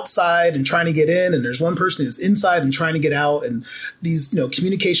outside and trying to get in, and there's one person who's inside and trying to get out, and these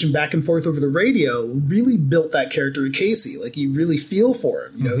communication back and forth over the radio really built that character of Casey. Like, you really feel for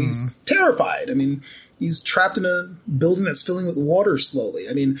him. He's terrified. I mean, he's trapped in a building that's filling with water slowly.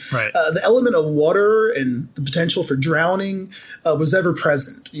 I mean, the element of water and the potential for drowning was ever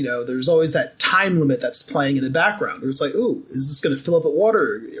present. There's always that time limit that's playing in the background where it's like, oh, is this going to fill up with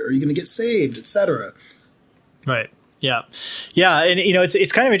water? Are you going to get saved, etc.? Right. Yeah. Yeah. And,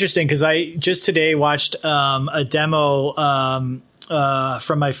 it's kind of interesting because I just today watched a demo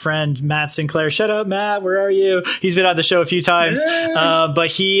from my friend Matt Sinclair. Shut up, Matt. Where are you? He's been on the show a few times. But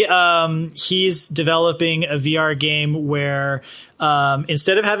he's developing a VR game where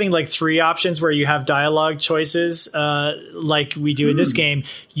instead of having like 3 options where you have dialogue choices like we do in this game,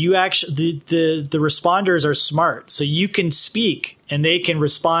 you actually the responders are smart. So you can speak and they can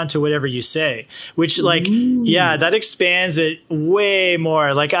respond to whatever you say, which that expands it way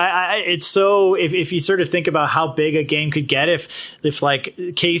more. Like it's so, if you sort of think about how big a game could get, if like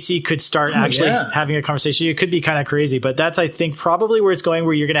Casey could start having a conversation, it could be kind of crazy. But that's, I think, probably where it's going,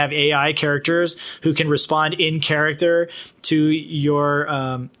 where you're going to have AI characters who can respond in character to your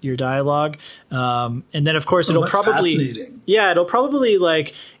dialogue. And then of course it'll probably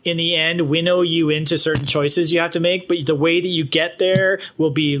like in the end winnow you into certain choices you have to make, but the way that you get there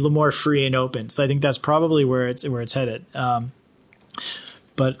will be a little more free and open. So I think that's probably where it's headed.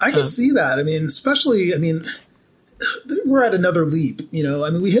 But I can see that. I mean, especially, we're at another leap,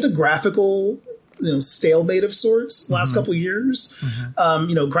 we hit a graphical stalemate of sorts last couple of years.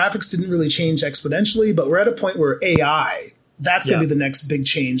 Graphics didn't really change exponentially, but we're at a point where AI, that's going to be the next big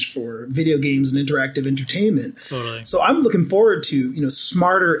change for video games and interactive entertainment. Totally. So I'm looking forward to,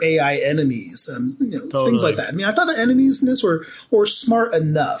 smarter AI enemies, things like that. I mean, I thought the enemies in this were smart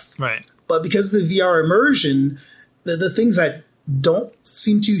enough. Right. But because of the VR immersion, the things that don't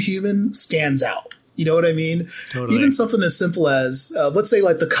seem too human stands out. You know what I mean? Totally. Even something as simple as, let's say,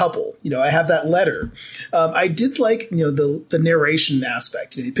 like the couple. I have that letter. I did like, the narration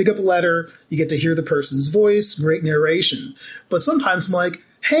aspect. You pick up a letter, you get to hear the person's voice, great narration. But sometimes I'm like,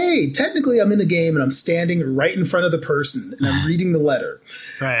 hey, technically I'm in a game and I'm standing right in front of the person and I'm reading the letter.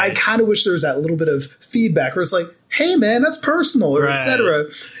 Right. I kind of wish there was that little bit of feedback where it's like, hey, man, that's personal, or right. et cetera.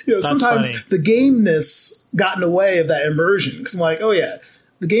 Sometimes funny. the gameness got in the way of that immersion because I'm like, oh, yeah.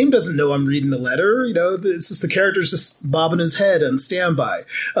 The game doesn't know I'm reading the letter. It's just the character's just bobbing his head on standby.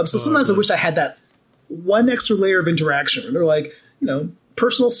 So sometimes I wish I had that one extra layer of interaction where they're like,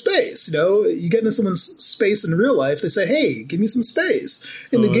 personal space. You get into someone's space in real life, they say, hey, give me some space.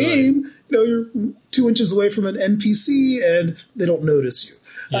 In the game, you're 2 inches away from an NPC and they don't notice you.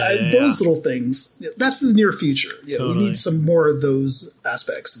 Those little things, that's the near future. We need some more of those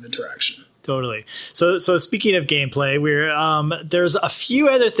aspects of interaction. Totally. So speaking of gameplay, there's a few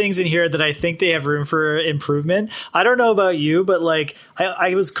other things in here that I think they have room for improvement. I don't know about you, but like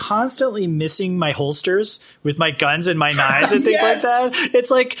I was constantly missing my holsters with my guns and my knives and things like that.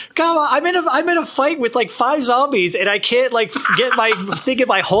 It's like, come on, I'm in a fight with like 5 zombies and I can't like get my thing in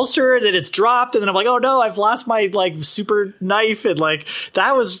my holster that it's dropped, and then I'm like, oh no, I've lost my like super knife, and like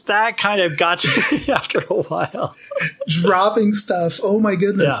that kind of got to me after a while. Dropping stuff. Oh my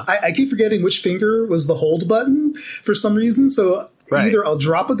goodness. Yeah. I keep forgetting which finger was the hold button for some reason. So either I'll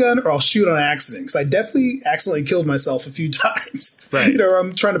drop a gun or I'll shoot on accident, because I definitely accidentally killed myself a few times. Right.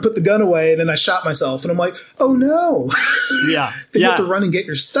 I'm trying to put the gun away and then I shot myself and I'm like, oh no. Yeah. Then you have to run and get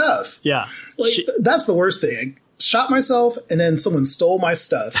your stuff. Yeah. Like that's the worst thing. I shot myself and then someone stole my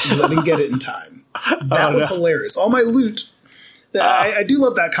stuff because I didn't get it in time. That was hilarious. All my loot. I do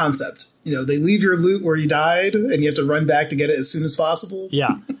love that concept. They leave your loot where you died and you have to run back to get it as soon as possible.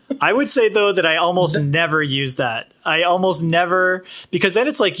 Yeah. I would say, though, that I almost never use that. I almost never, because then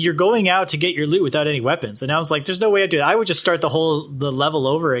it's like you're going out to get your loot without any weapons. And I was like, there's no way I do that. I would just start the level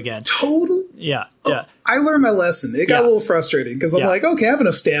over again. Totally. Yeah. Oh, yeah. I learned my lesson. It got a little frustrating because I'm like, okay, I have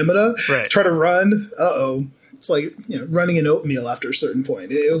enough stamina. Right. Try to run. Uh-oh. It's like running an oatmeal after a certain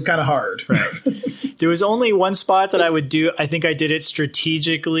point. It was kind of hard. Right. There was only one spot that I would do. I think I did it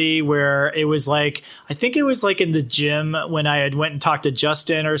strategically where it was like, I think it was like in the gym when I had went and talked to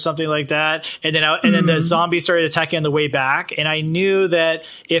Justin or something like that. And then the zombies started attacking on the way back. And I knew that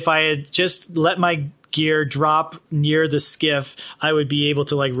if I had just let my gear drop near the skiff, I would be able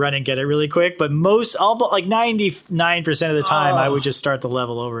to like run and get it really quick. But almost like 99% of the time, I would just start the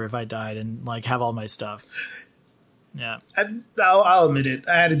level over if I died and like have all my stuff. Yeah, I'll admit it.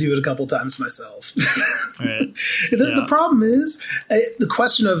 I had to do it a couple times myself. Right. The problem is the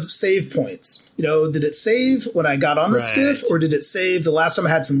question of save points. Did it save when I got on the skiff, or did it save the last time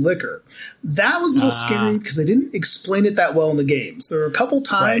I had some liquor? That was a little scary because they didn't explain it that well in the game. So there were a couple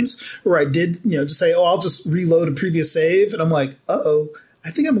times where I did, just say, oh, I'll just reload a previous save. And I'm like, uh-oh,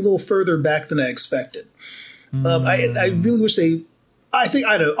 I think I'm a little further back than I expected. I really wish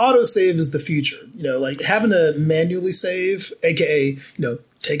I know autosave is the future. Like having to manually save, aka,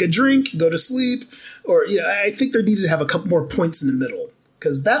 take a drink, go to sleep, or I think there needed to have a couple more points in the middle,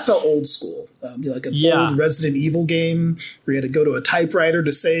 because that felt old school. Like an old Resident Evil game where you had to go to a typewriter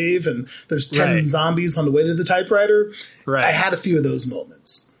to save, and there's 10 zombies on the way to the typewriter. Right. I had a few of those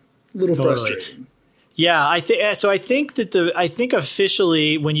moments. A little frustrating. Yeah, I think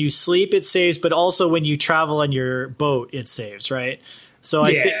officially when you sleep it saves, but also when you travel on your boat it saves, right? So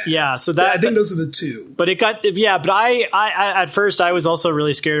I think those are the two. But I at first I was also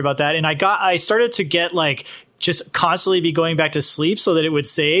really scared about that, and I started to get like just constantly be going back to sleep so that it would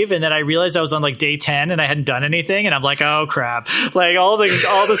save, and then I realized I was on like day 10 and I hadn't done anything, and I'm like, oh crap, like all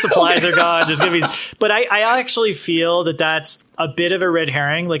the supplies are gone. There's gonna be, but I actually feel that that's a bit of a red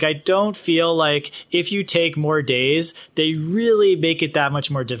herring. Like I don't feel like if you take more days, they really make it that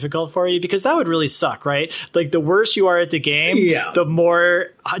much more difficult for you, because that would really suck, right? Like the worse you are at the game, the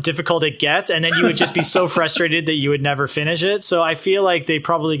more difficult it gets, and then you would just be so frustrated that you would never finish it. So I feel like they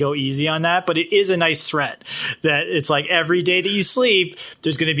probably go easy on that, but it is a nice threat that it's like every day that you sleep,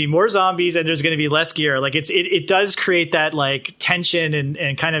 there's going to be more zombies and there's going to be less gear. Like it does create that like tension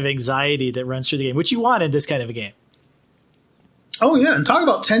and kind of anxiety that runs through the game, which you want in this kind of a game. Oh, yeah. And talk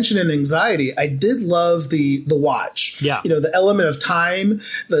about tension and anxiety. I did love the watch. Yeah. The element of time,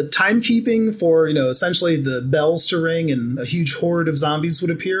 the timekeeping for, essentially the bells to ring and a huge horde of zombies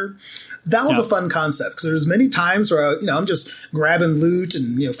would appear. That was a fun concept, because there's many times where, I'm just grabbing loot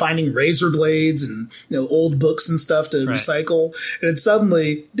and, finding razor blades and, old books and stuff to recycle. And it's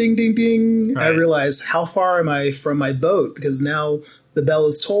suddenly ding, ding, ding. I realize, how far am I from my boat? Because now the bell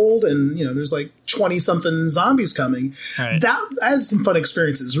is tolled and, there's like 20 something zombies coming. Right. I had some fun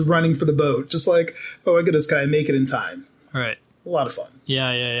experiences running for the boat. Just like, oh my goodness, can I make it in time? Right. A lot of fun.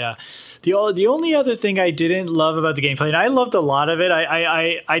 Yeah. The only other thing I didn't love about the gameplay, and I loved a lot of it,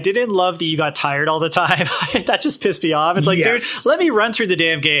 I didn't love that you got tired all the time. That just pissed me off. It's like, dude, let me run through the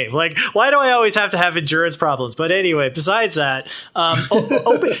damn game. Like, why do I always have to have endurance problems? But anyway, besides that,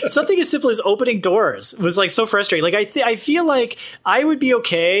 something as simple as opening doors was like so frustrating. Like, I feel like I would be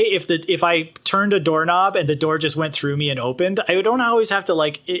okay if I turned a doorknob and the door just went through me and opened. I don't always have to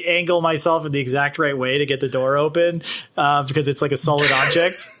like angle myself in the exact right way to get the door open because it's like a solid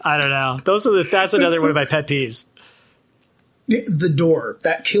object. I don't know. That's another one of my pet peeves. The door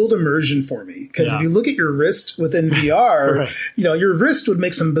that killed immersion for me, because if you look at your wrist within VR, right. Your wrist would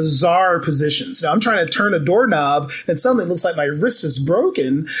make some bizarre positions. Now I'm trying to turn a doorknob and suddenly it looks like my wrist is broken.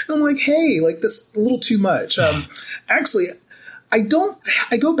 And I'm like, hey, like this a little too much. Actually, I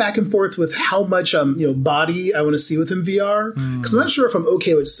go back and forth with how much, body I want to see within VR. Because I'm not sure if I'm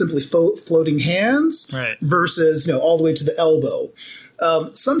okay with simply floating hands versus, all the way to the elbow.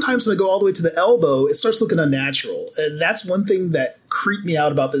 Sometimes when I go all the way to the elbow, it starts looking unnatural. And that's one thing that creeped me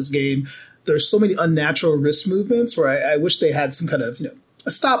out about this game. There's so many unnatural wrist movements where I wish they had some kind of,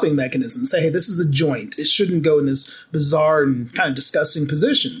 a stopping mechanism. Say, hey, this is a joint. It shouldn't go in this bizarre and kind of disgusting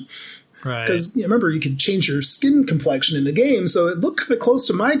position. Right. Because remember, you could change your skin complexion in the game, so it looked kind of close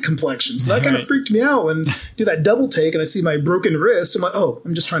to my complexion. So that kind of freaked me out when I do that double take and I see my broken wrist. I'm like, oh,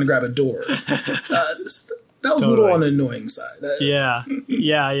 I'm just trying to grab a door. That was a little on the annoying side. Yeah,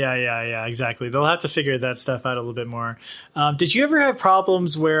 exactly. They'll have to figure that stuff out a little bit more. Did you ever have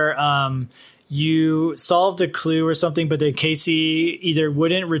problems where you solved a clue or something, but then Casey either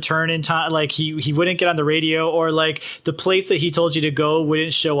wouldn't return in time, like he wouldn't get on the radio, or like the place that he told you to go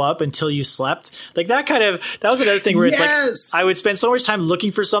wouldn't show up until you slept? Like that was another thing where it's like I would spend so much time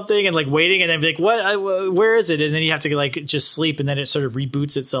looking for something and like waiting and then be like, where is it? And then you have to like just sleep and then it sort of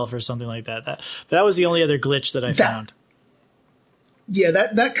reboots itself or something like that. That was the only other glitch that I found. Yeah,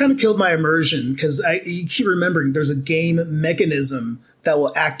 that kind of killed my immersion because you keep remembering there's a game mechanism that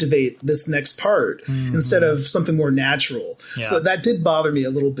will activate this next part instead of something more natural. Yeah. So that did bother me a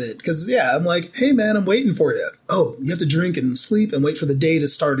little bit because, I'm like, hey, man, I'm waiting for you. Oh, you have to drink and sleep and wait for the day to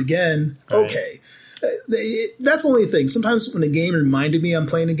start again. Right. Okay. That's the only thing. Sometimes when a game reminded me I'm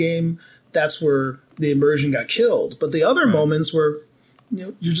playing a game, that's where the immersion got killed. But the other moments where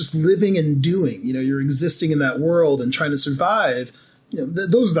you're just living and doing, you're existing in that world and trying to survive,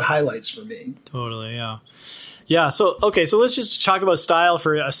 those are the highlights for me. Totally, yeah. Yeah. So let's just talk about style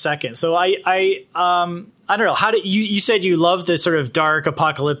for a second. So I don't know. How did you said you love this sort of dark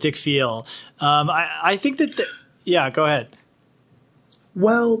apocalyptic feel. I think that, go ahead.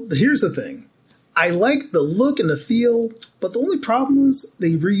 Well, here's the thing. I like the look and the feel, but the only problem is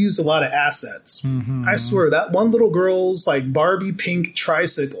they reuse a lot of assets. Mm-hmm. I swear that one little girl's like Barbie pink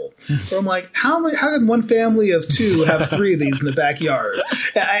tricycle. Where I'm like, how can one family of two have three of these in the backyard?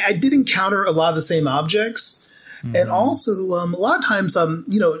 I did encounter a lot of the same objects. Mm-hmm. And also, a lot of times,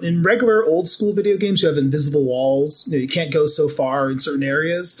 in regular old school video games, you have invisible walls. You can't go so far in certain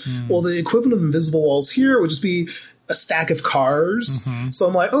areas. Mm. Well, the equivalent of invisible walls here would just be a stack of cars. Mm-hmm. So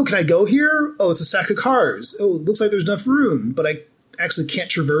I'm like, oh, can I go here? Oh, it's a stack of cars. Oh, it looks like there's enough room, but I actually can't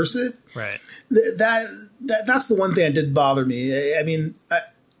traverse it. Right. That's the one thing that did bother me. I mean,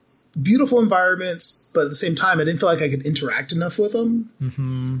 beautiful environments, but at the same time, I didn't feel like I could interact enough with them.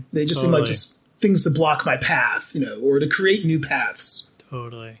 Mm-hmm. They just seemed like just things to block my path, or to create new paths.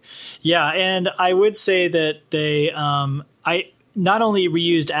 Totally. Yeah. And I would say that they, not only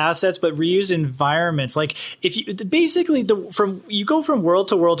reused assets, but reused environments. Like if you basically you go from world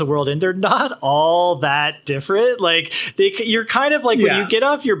to world to world and they're not all that different. Like you're kind of like when you get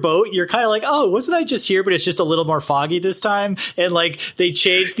off your boat, you're kind of like, oh, wasn't I just here? But it's just a little more foggy this time. And like they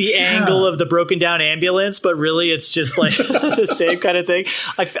changed the angle of the broken down ambulance, but really it's just like the same kind of thing.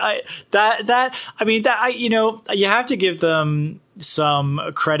 You have to give them some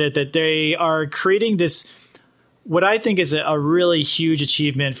credit that they are creating this, what I think is a really huge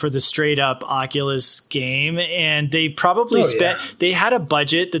achievement for the straight up Oculus game. And they probably they had a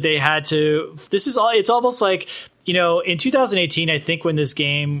budget that they had to, it's almost like, in 2018, I think when this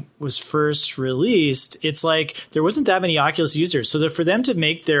game was first released, it's like there wasn't that many Oculus users. So for them to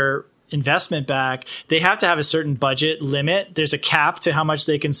make their investment back, they have to have a certain budget limit. There's a cap to how much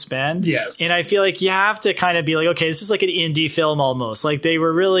they can spend. Yes. And I feel like you have to kind of be like, okay, this is like an indie film almost. Like they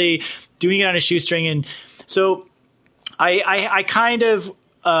were really doing it on a shoestring. And so I kind of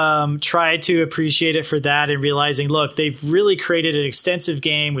tried to appreciate it for that and realizing, look, they've really created an extensive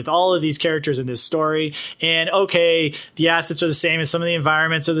game with all of these characters in this story. And okay, the assets are the same and some of the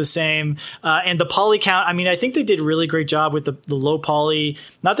environments are the same. And the poly count, I mean, I think they did a really great job with the low poly.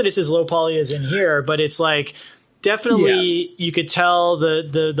 Not that it's as low poly as in here, but it's like, definitely, yes. You could tell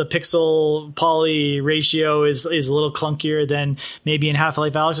the pixel poly ratio is a little clunkier than maybe in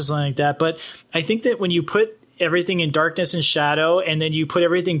Half-Life Alyx or something like that. But I think that when you put everything in darkness and shadow and then you put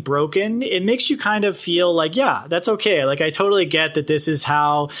everything broken, it makes you kind of feel like, yeah, that's okay. Like, I totally get that this is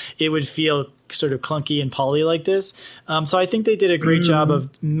how it would feel sort of clunky and poly like this. So I think they did a great job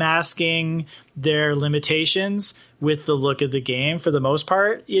of masking their limitations with the look of the game for the most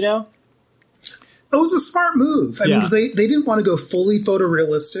part, you know? It was a smart move. I mean, because they didn't want to go fully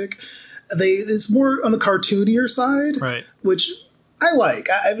photorealistic. It's more on the cartoonier side, right? Which I like.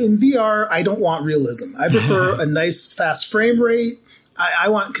 In VR, I don't want realism. I prefer a nice, fast frame rate. I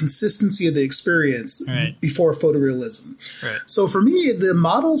want consistency of the experience before photorealism. Right. So for me, the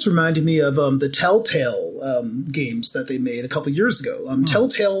models reminded me of the Telltale games that they made a couple years ago.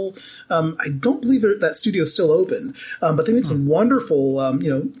 Telltale, I don't believe that studio is still open, but they made some wonderful,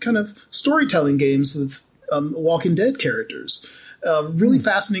 kind of storytelling games with Walking Dead characters. Really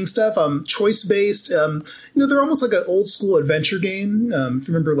fascinating stuff. Choice-based. They're almost like an old school adventure game. If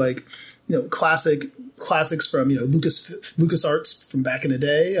you remember, like, classics from LucasArts from back in the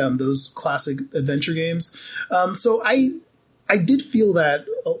day, those classic adventure games. So I did feel that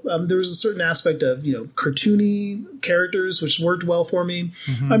there was a certain aspect of cartoony characters which worked well for me.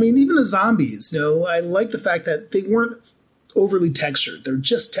 I mean, even the zombies, I like the fact that they weren't overly textured. They're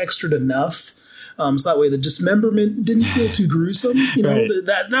just textured enough. So that way the dismemberment didn't feel too gruesome.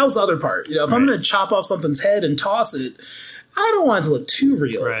 That was the other part. If I'm going to chop off something's head and toss it, I don't want it to look too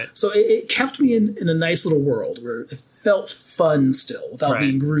real. Right. So it kept me in a nice little world where it felt fun still without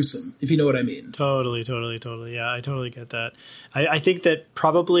being gruesome, if you know what I mean. Totally. Yeah, I totally get that. I think that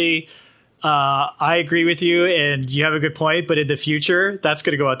probably I agree with you, and you have a good point. But in the future, that's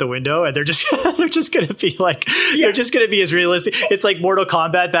going to go out the window, and they're just going to be like they're just going to be as realistic. It's like Mortal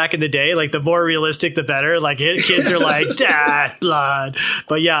Kombat back in the day. Like, the more realistic, the better. Like, kids are like death, blood.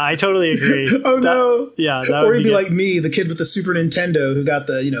 But yeah, I totally agree. Oh no, yeah, that or would you'd be good. like me, the kid with the Super Nintendo who got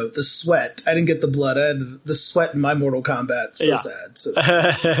the the sweat. I didn't get the blood. I had the sweat in my Mortal Kombat. So sad. So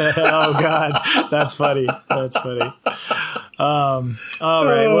sad. Oh God, that's funny. That's funny. All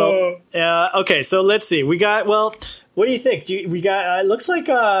right. Well, okay. So let's see. We got. Well, what do you think? We got. It looks like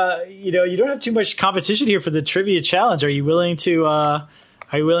you don't have too much competition here for the trivia challenge. Are you willing to?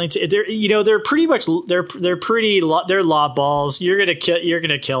 They're pretty much. They're lob balls. You're gonna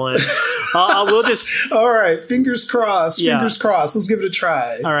kill it. We'll just. All right. Fingers crossed. Yeah. Fingers crossed. Let's give it a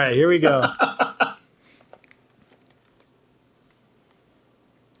try. All right. Here we go.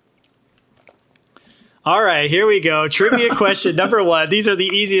 All right, here we go. Trivia question number 1. These are the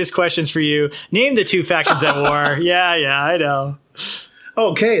easiest questions for you. Name the 2 factions at war. Yeah, I know.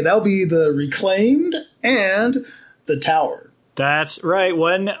 Okay, that'll be the Reclaimed and the Tower. That's right.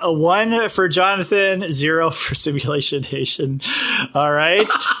 1 for Jonathan, 0 for Simulation Nation. All right.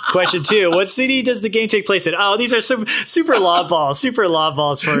 Question 2. What city does the game take place in? Oh, these are some super lob balls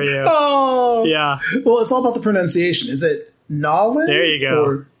for you. Oh. Yeah. Well, it's all about the pronunciation. Is it Nolens there you go.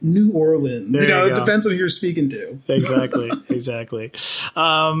 Or New Orleans? There you it depends on who you're speaking to. Exactly.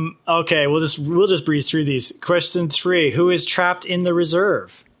 Okay, we'll just breeze through these. Question 3: Who is trapped in the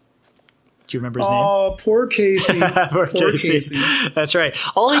reserve? Do you remember his name? Oh, poor Casey. poor Casey. That's right.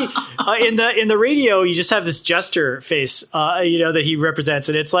 All he in the radio, you just have this jester face, that he represents,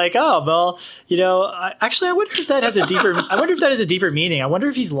 and it's like, oh well, actually, I wonder if that has a deeper. I wonder if that has a deeper meaning. I wonder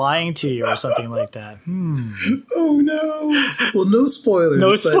if he's lying to you or something like that. Oh no. Well, no spoilers. No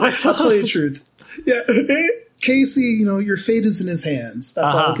spoilers. I'll tell you the truth. Yeah. Casey, your fate is in his hands.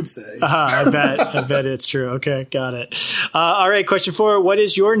 That's all I could say. I bet it's true. Okay, got it. All right, question 4. What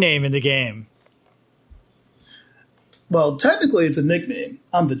is your name in the game? Well, technically, it's a nickname.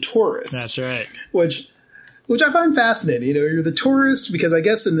 I'm the Tourist. That's right. Which I find fascinating. You're the Tourist because I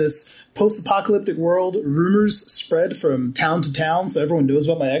guess in this post-apocalyptic world, rumors spread from town to town, so everyone knows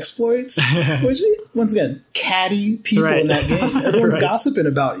about my exploits. Which, once again, catty people in that game. Everyone's gossiping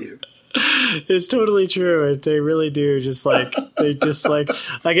about you. It's totally true. They really do. I guess that,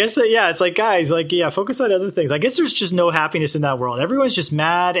 it's like, guys, focus on other things. I guess there's just no happiness in that world. Everyone's just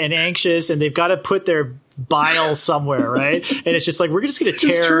mad and anxious, and they've got to put their bile somewhere, right? And it's just like, we're just going to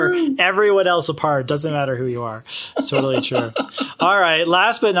tear everyone else apart. Doesn't matter who you are. It's totally true. All right.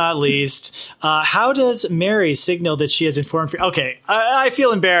 Last but not least, how does Mary signal that she has informed? Okay. I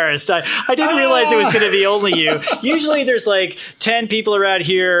feel embarrassed. I didn't realize it was going to be only you. Usually there's like 10 people around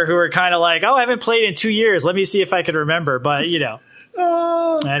here who are kind of like, oh, I haven't played in 2 years. Let me see if I can remember. But,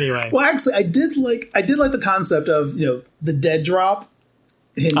 anyway. Well, actually, I did like the concept of, the dead drop.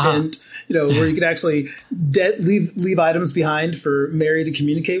 Hint, where you could actually leave items behind for Mary to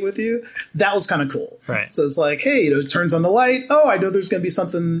communicate with you. That was kind of cool. Right. So it's like, hey, it turns on the light. Oh, I know there's going to be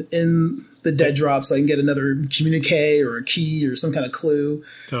something in the dead drop, so I can get another communique or a key or some kind of clue.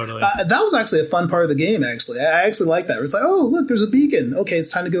 Totally. That was actually a fun part of the game, actually. I actually like that. Where it's like, oh, look, there's a beacon. Okay, it's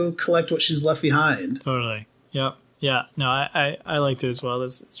time to go collect what she's left behind. Totally. Yep. Yeah, no, I liked it as well.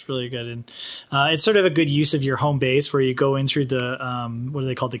 It's really good, and it's sort of a good use of your home base where you go in through the what are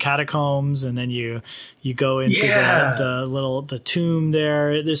they called, the catacombs, and then you go into the tomb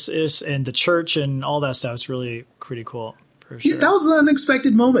there. This is and the church and all that stuff. It's really pretty cool for sure. Yeah, that was an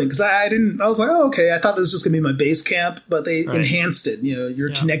unexpected moment because I was like, oh, okay, I thought this was just gonna be my base camp, but they enhanced it.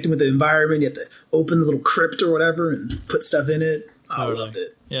 You're connecting with the environment. You have to open the little crypt or whatever and put stuff in it. I loved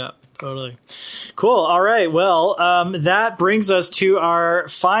it. Yeah. Totally. Cool. All right. Well, that brings us to our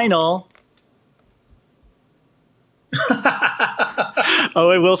final.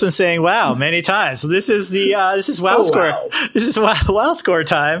 Owen Wilson saying "Wow" many times. So this is WoW score. Wow. This is WoW score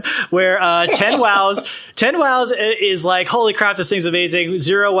time, where 10 wows. 10 wows is like, holy crap, this thing's amazing.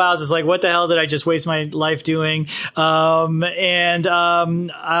 0 wows is like, what the hell did I just waste my life doing? Do you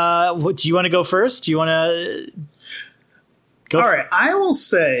want to go first? Do you want to? All right, I will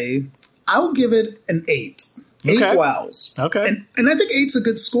say I'll give it an 8. 8 wows. Okay. And I think 8's a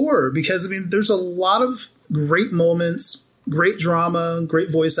good score because, there's a lot of great moments, great drama, great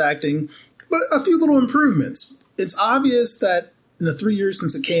voice acting, but a few little improvements. It's obvious that in the 3 years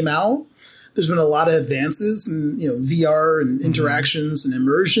since it came out, there's been a lot of advances in VR and interactions and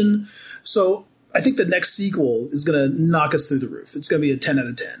immersion. So I think the next sequel is going to knock us through the roof. It's going to be a 10 out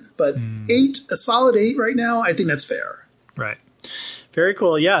of 10. But 8, a solid 8 right now, I think that's fair. Right. Very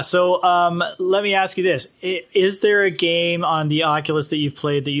cool. Yeah. So let me ask you this. Is there a game on the Oculus that you've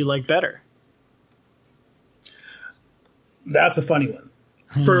played that you like better? That's a funny one.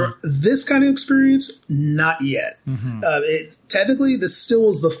 For this kind of experience, not yet. Technically, this still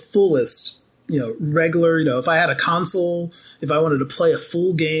is the fullest, regular, if I had a console, if I wanted to play a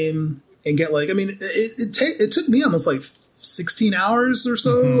full game and get it took me almost like 16 hours or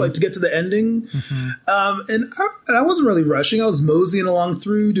so, to get to the ending. And I wasn't really rushing. I was moseying along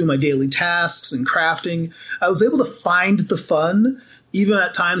through, doing my daily tasks and crafting. I was able to find the fun, even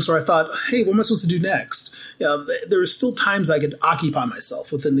at times where I thought, hey, what am I supposed to do next? There were still times I could occupy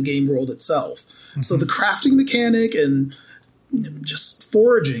myself within the game world itself. So the crafting mechanic and just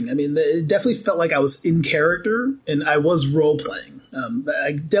foraging, it definitely felt like I was in character and I was role-playing.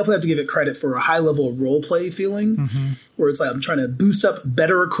 I definitely have to give it credit for a high level of role play feeling where it's like I'm trying to boost up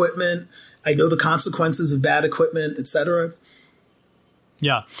better equipment. I know the consequences of bad equipment, etc.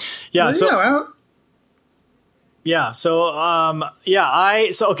 Yeah. So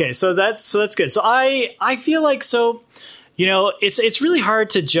that's good. So I feel like, it's really hard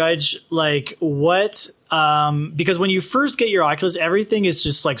to judge like what, because when you first get your Oculus, everything is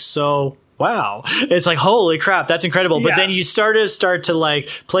just like, so wow, it's like, holy crap, that's incredible. But then you start to like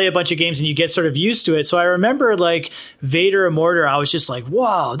play a bunch of games and you get sort of used to it. So I remember like Vader Immortal, I was just like,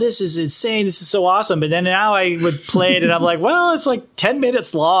 wow, this is insane. This is so awesome. But then now I would play it and I'm like, well, it's like 10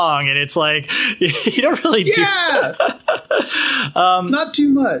 minutes long. And it's like, you don't really do. Not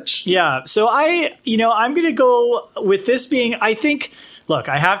too much. Yeah. So I'm going to go with this being, I think, look,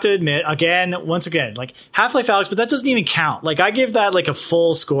 I have to admit, once again, like Half-Life Alyx, but that doesn't even count. Like I give that like a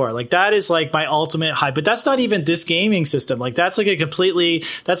full score. Like that is like my ultimate high, but that's not even this gaming system. Like that's like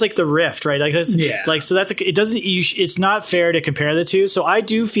that's like the Rift, right? Like that's so that's like, it's not fair to compare the two. So I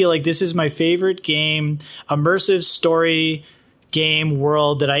do feel like this is my favorite game, immersive story game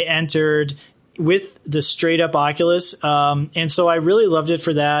world that I entered with the straight up Oculus. And so I really loved it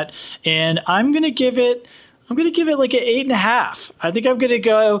for that. And I'm going to give it like an 8.5. I think I'm going to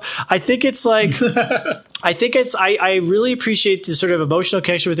go. I think it's like, I think I really appreciate the sort of emotional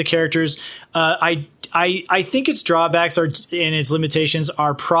connection with the characters. I think its drawbacks and its limitations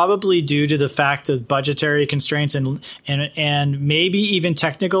are probably due to the fact of budgetary constraints and maybe even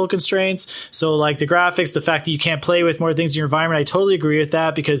technical constraints. So like the graphics, the fact that you can't play with more things in your environment. I totally agree with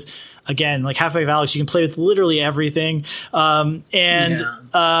that because, again, like Half-Life Alyx, you can play with literally everything. The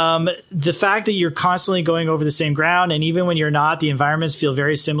fact that you're constantly going over the same ground, and even when you're not, the environments feel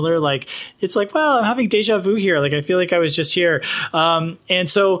very similar. Like, it's like, well, I'm having deja vu here. Like, I feel like I was just here. And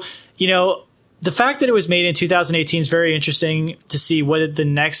so, the fact that it was made in 2018 is very interesting to see what the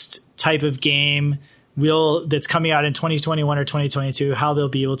next type of game that's coming out in 2021 or 2022, how they'll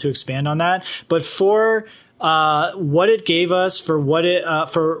be able to expand on that. But for what it gave us, for what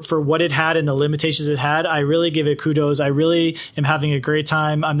it had and the limitations it had, I really give it kudos. I really am having a great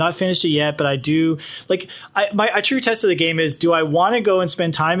time. I'm not finished it yet, but I do like my true test of the game is, do I want to go and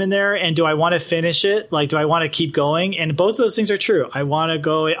spend time in there, and do I want to finish it? Like, do I want to keep going? And both of those things are true. I want to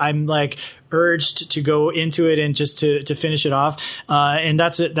go. I'm like urged to go into it and just to finish it off. And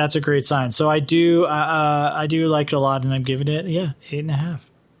that's a great sign. So I do like it a lot, and I'm giving it 8.5.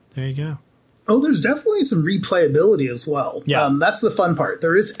 There you go. Oh, there's definitely some replayability as well. Yeah. That's the fun part.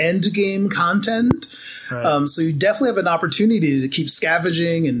 There is end game content. Right. So you definitely have an opportunity to keep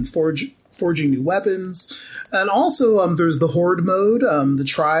scavenging and forging new weapons. And also there's the horde mode, the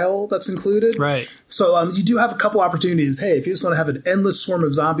trial that's included. Right. So you do have a couple opportunities. Hey, if you just want to have an endless swarm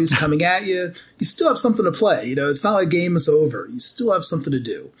of zombies coming at you, you still have something to play. It's not like game is over. You still have something to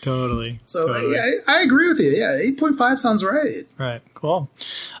do. Totally. So I agree with you. Yeah, 8.5 sounds right. Right. Cool.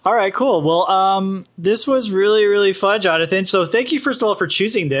 All right, cool. Well, this was really, really fun, Jonathan. So thank you, first of all, for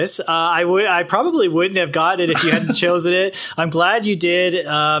choosing this. I probably wouldn't have gotten it if you hadn't chosen it. I'm glad you did,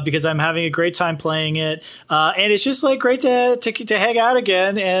 because I'm having a great time playing it. And it's just like great to hang out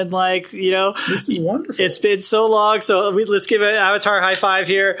again. And like, this is wonderful. It's been so long. So let's give an Avatar high five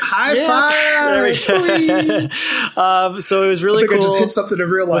here. High five. There we go. So it was really cool. I just hit something in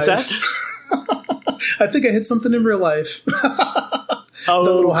real life. What's that? I think I hit something in real life. Oh,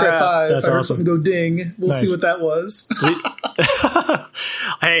 the little high five. That's I heard awesome. something go ding. We'll see what that was.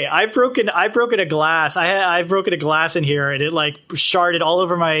 Hey, I've broken a glass. I've broken a glass in here, and it like sharded all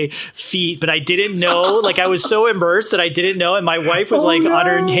over my feet. But I didn't know. Like, I was so immersed that I didn't know. And my wife was on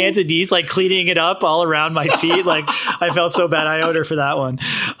her hands and knees, like cleaning it up all around my feet. Like, I felt so bad. I owed her for that one.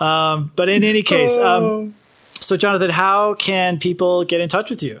 But in any case, so Jonathan, how can people get in touch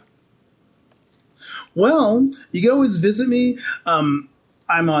with you? Well, you can always visit me.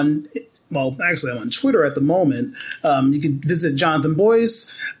 I'm on Twitter at the moment. You can visit Jonathan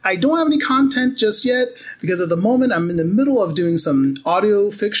Boyce. I don't have any content just yet because at the moment I'm in the middle of doing some audio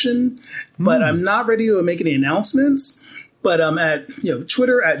fiction, but I'm not ready to make any announcements. But at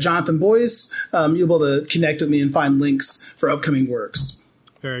Twitter at Jonathan Boyce, you'll be able to connect with me and find links for upcoming works.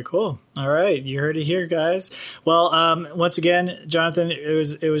 Very cool. All right. You heard it here, guys. Well, once again, Jonathan, it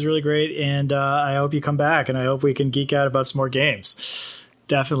was really great. And I hope you come back, and I hope we can geek out about some more games.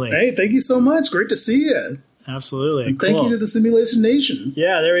 Definitely. Hey, thank you so much. Great to see you. Absolutely. And thank you to the Simulation Nation.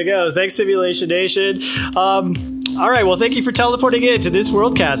 Yeah, there we go. Thanks, Simulation Nation. All right, well, thank you for teleporting in to this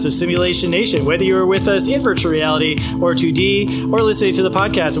Worldcast of Simulation Nation, whether you were with us in virtual reality or 2D, or listening to the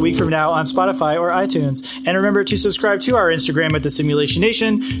podcast a week from now on Spotify or iTunes. And remember to subscribe to our Instagram at The Simulation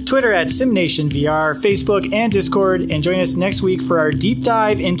Nation, Twitter at SimNationVR, Facebook, and Discord, and join us next week for our deep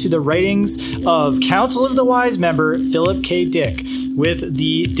dive into the writings of Council of the Wise member Philip K. Dick, with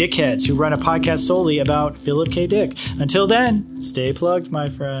the Dickheads, who run a podcast solely about Philip K. Dick. Until then, stay plugged, my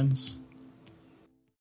friends.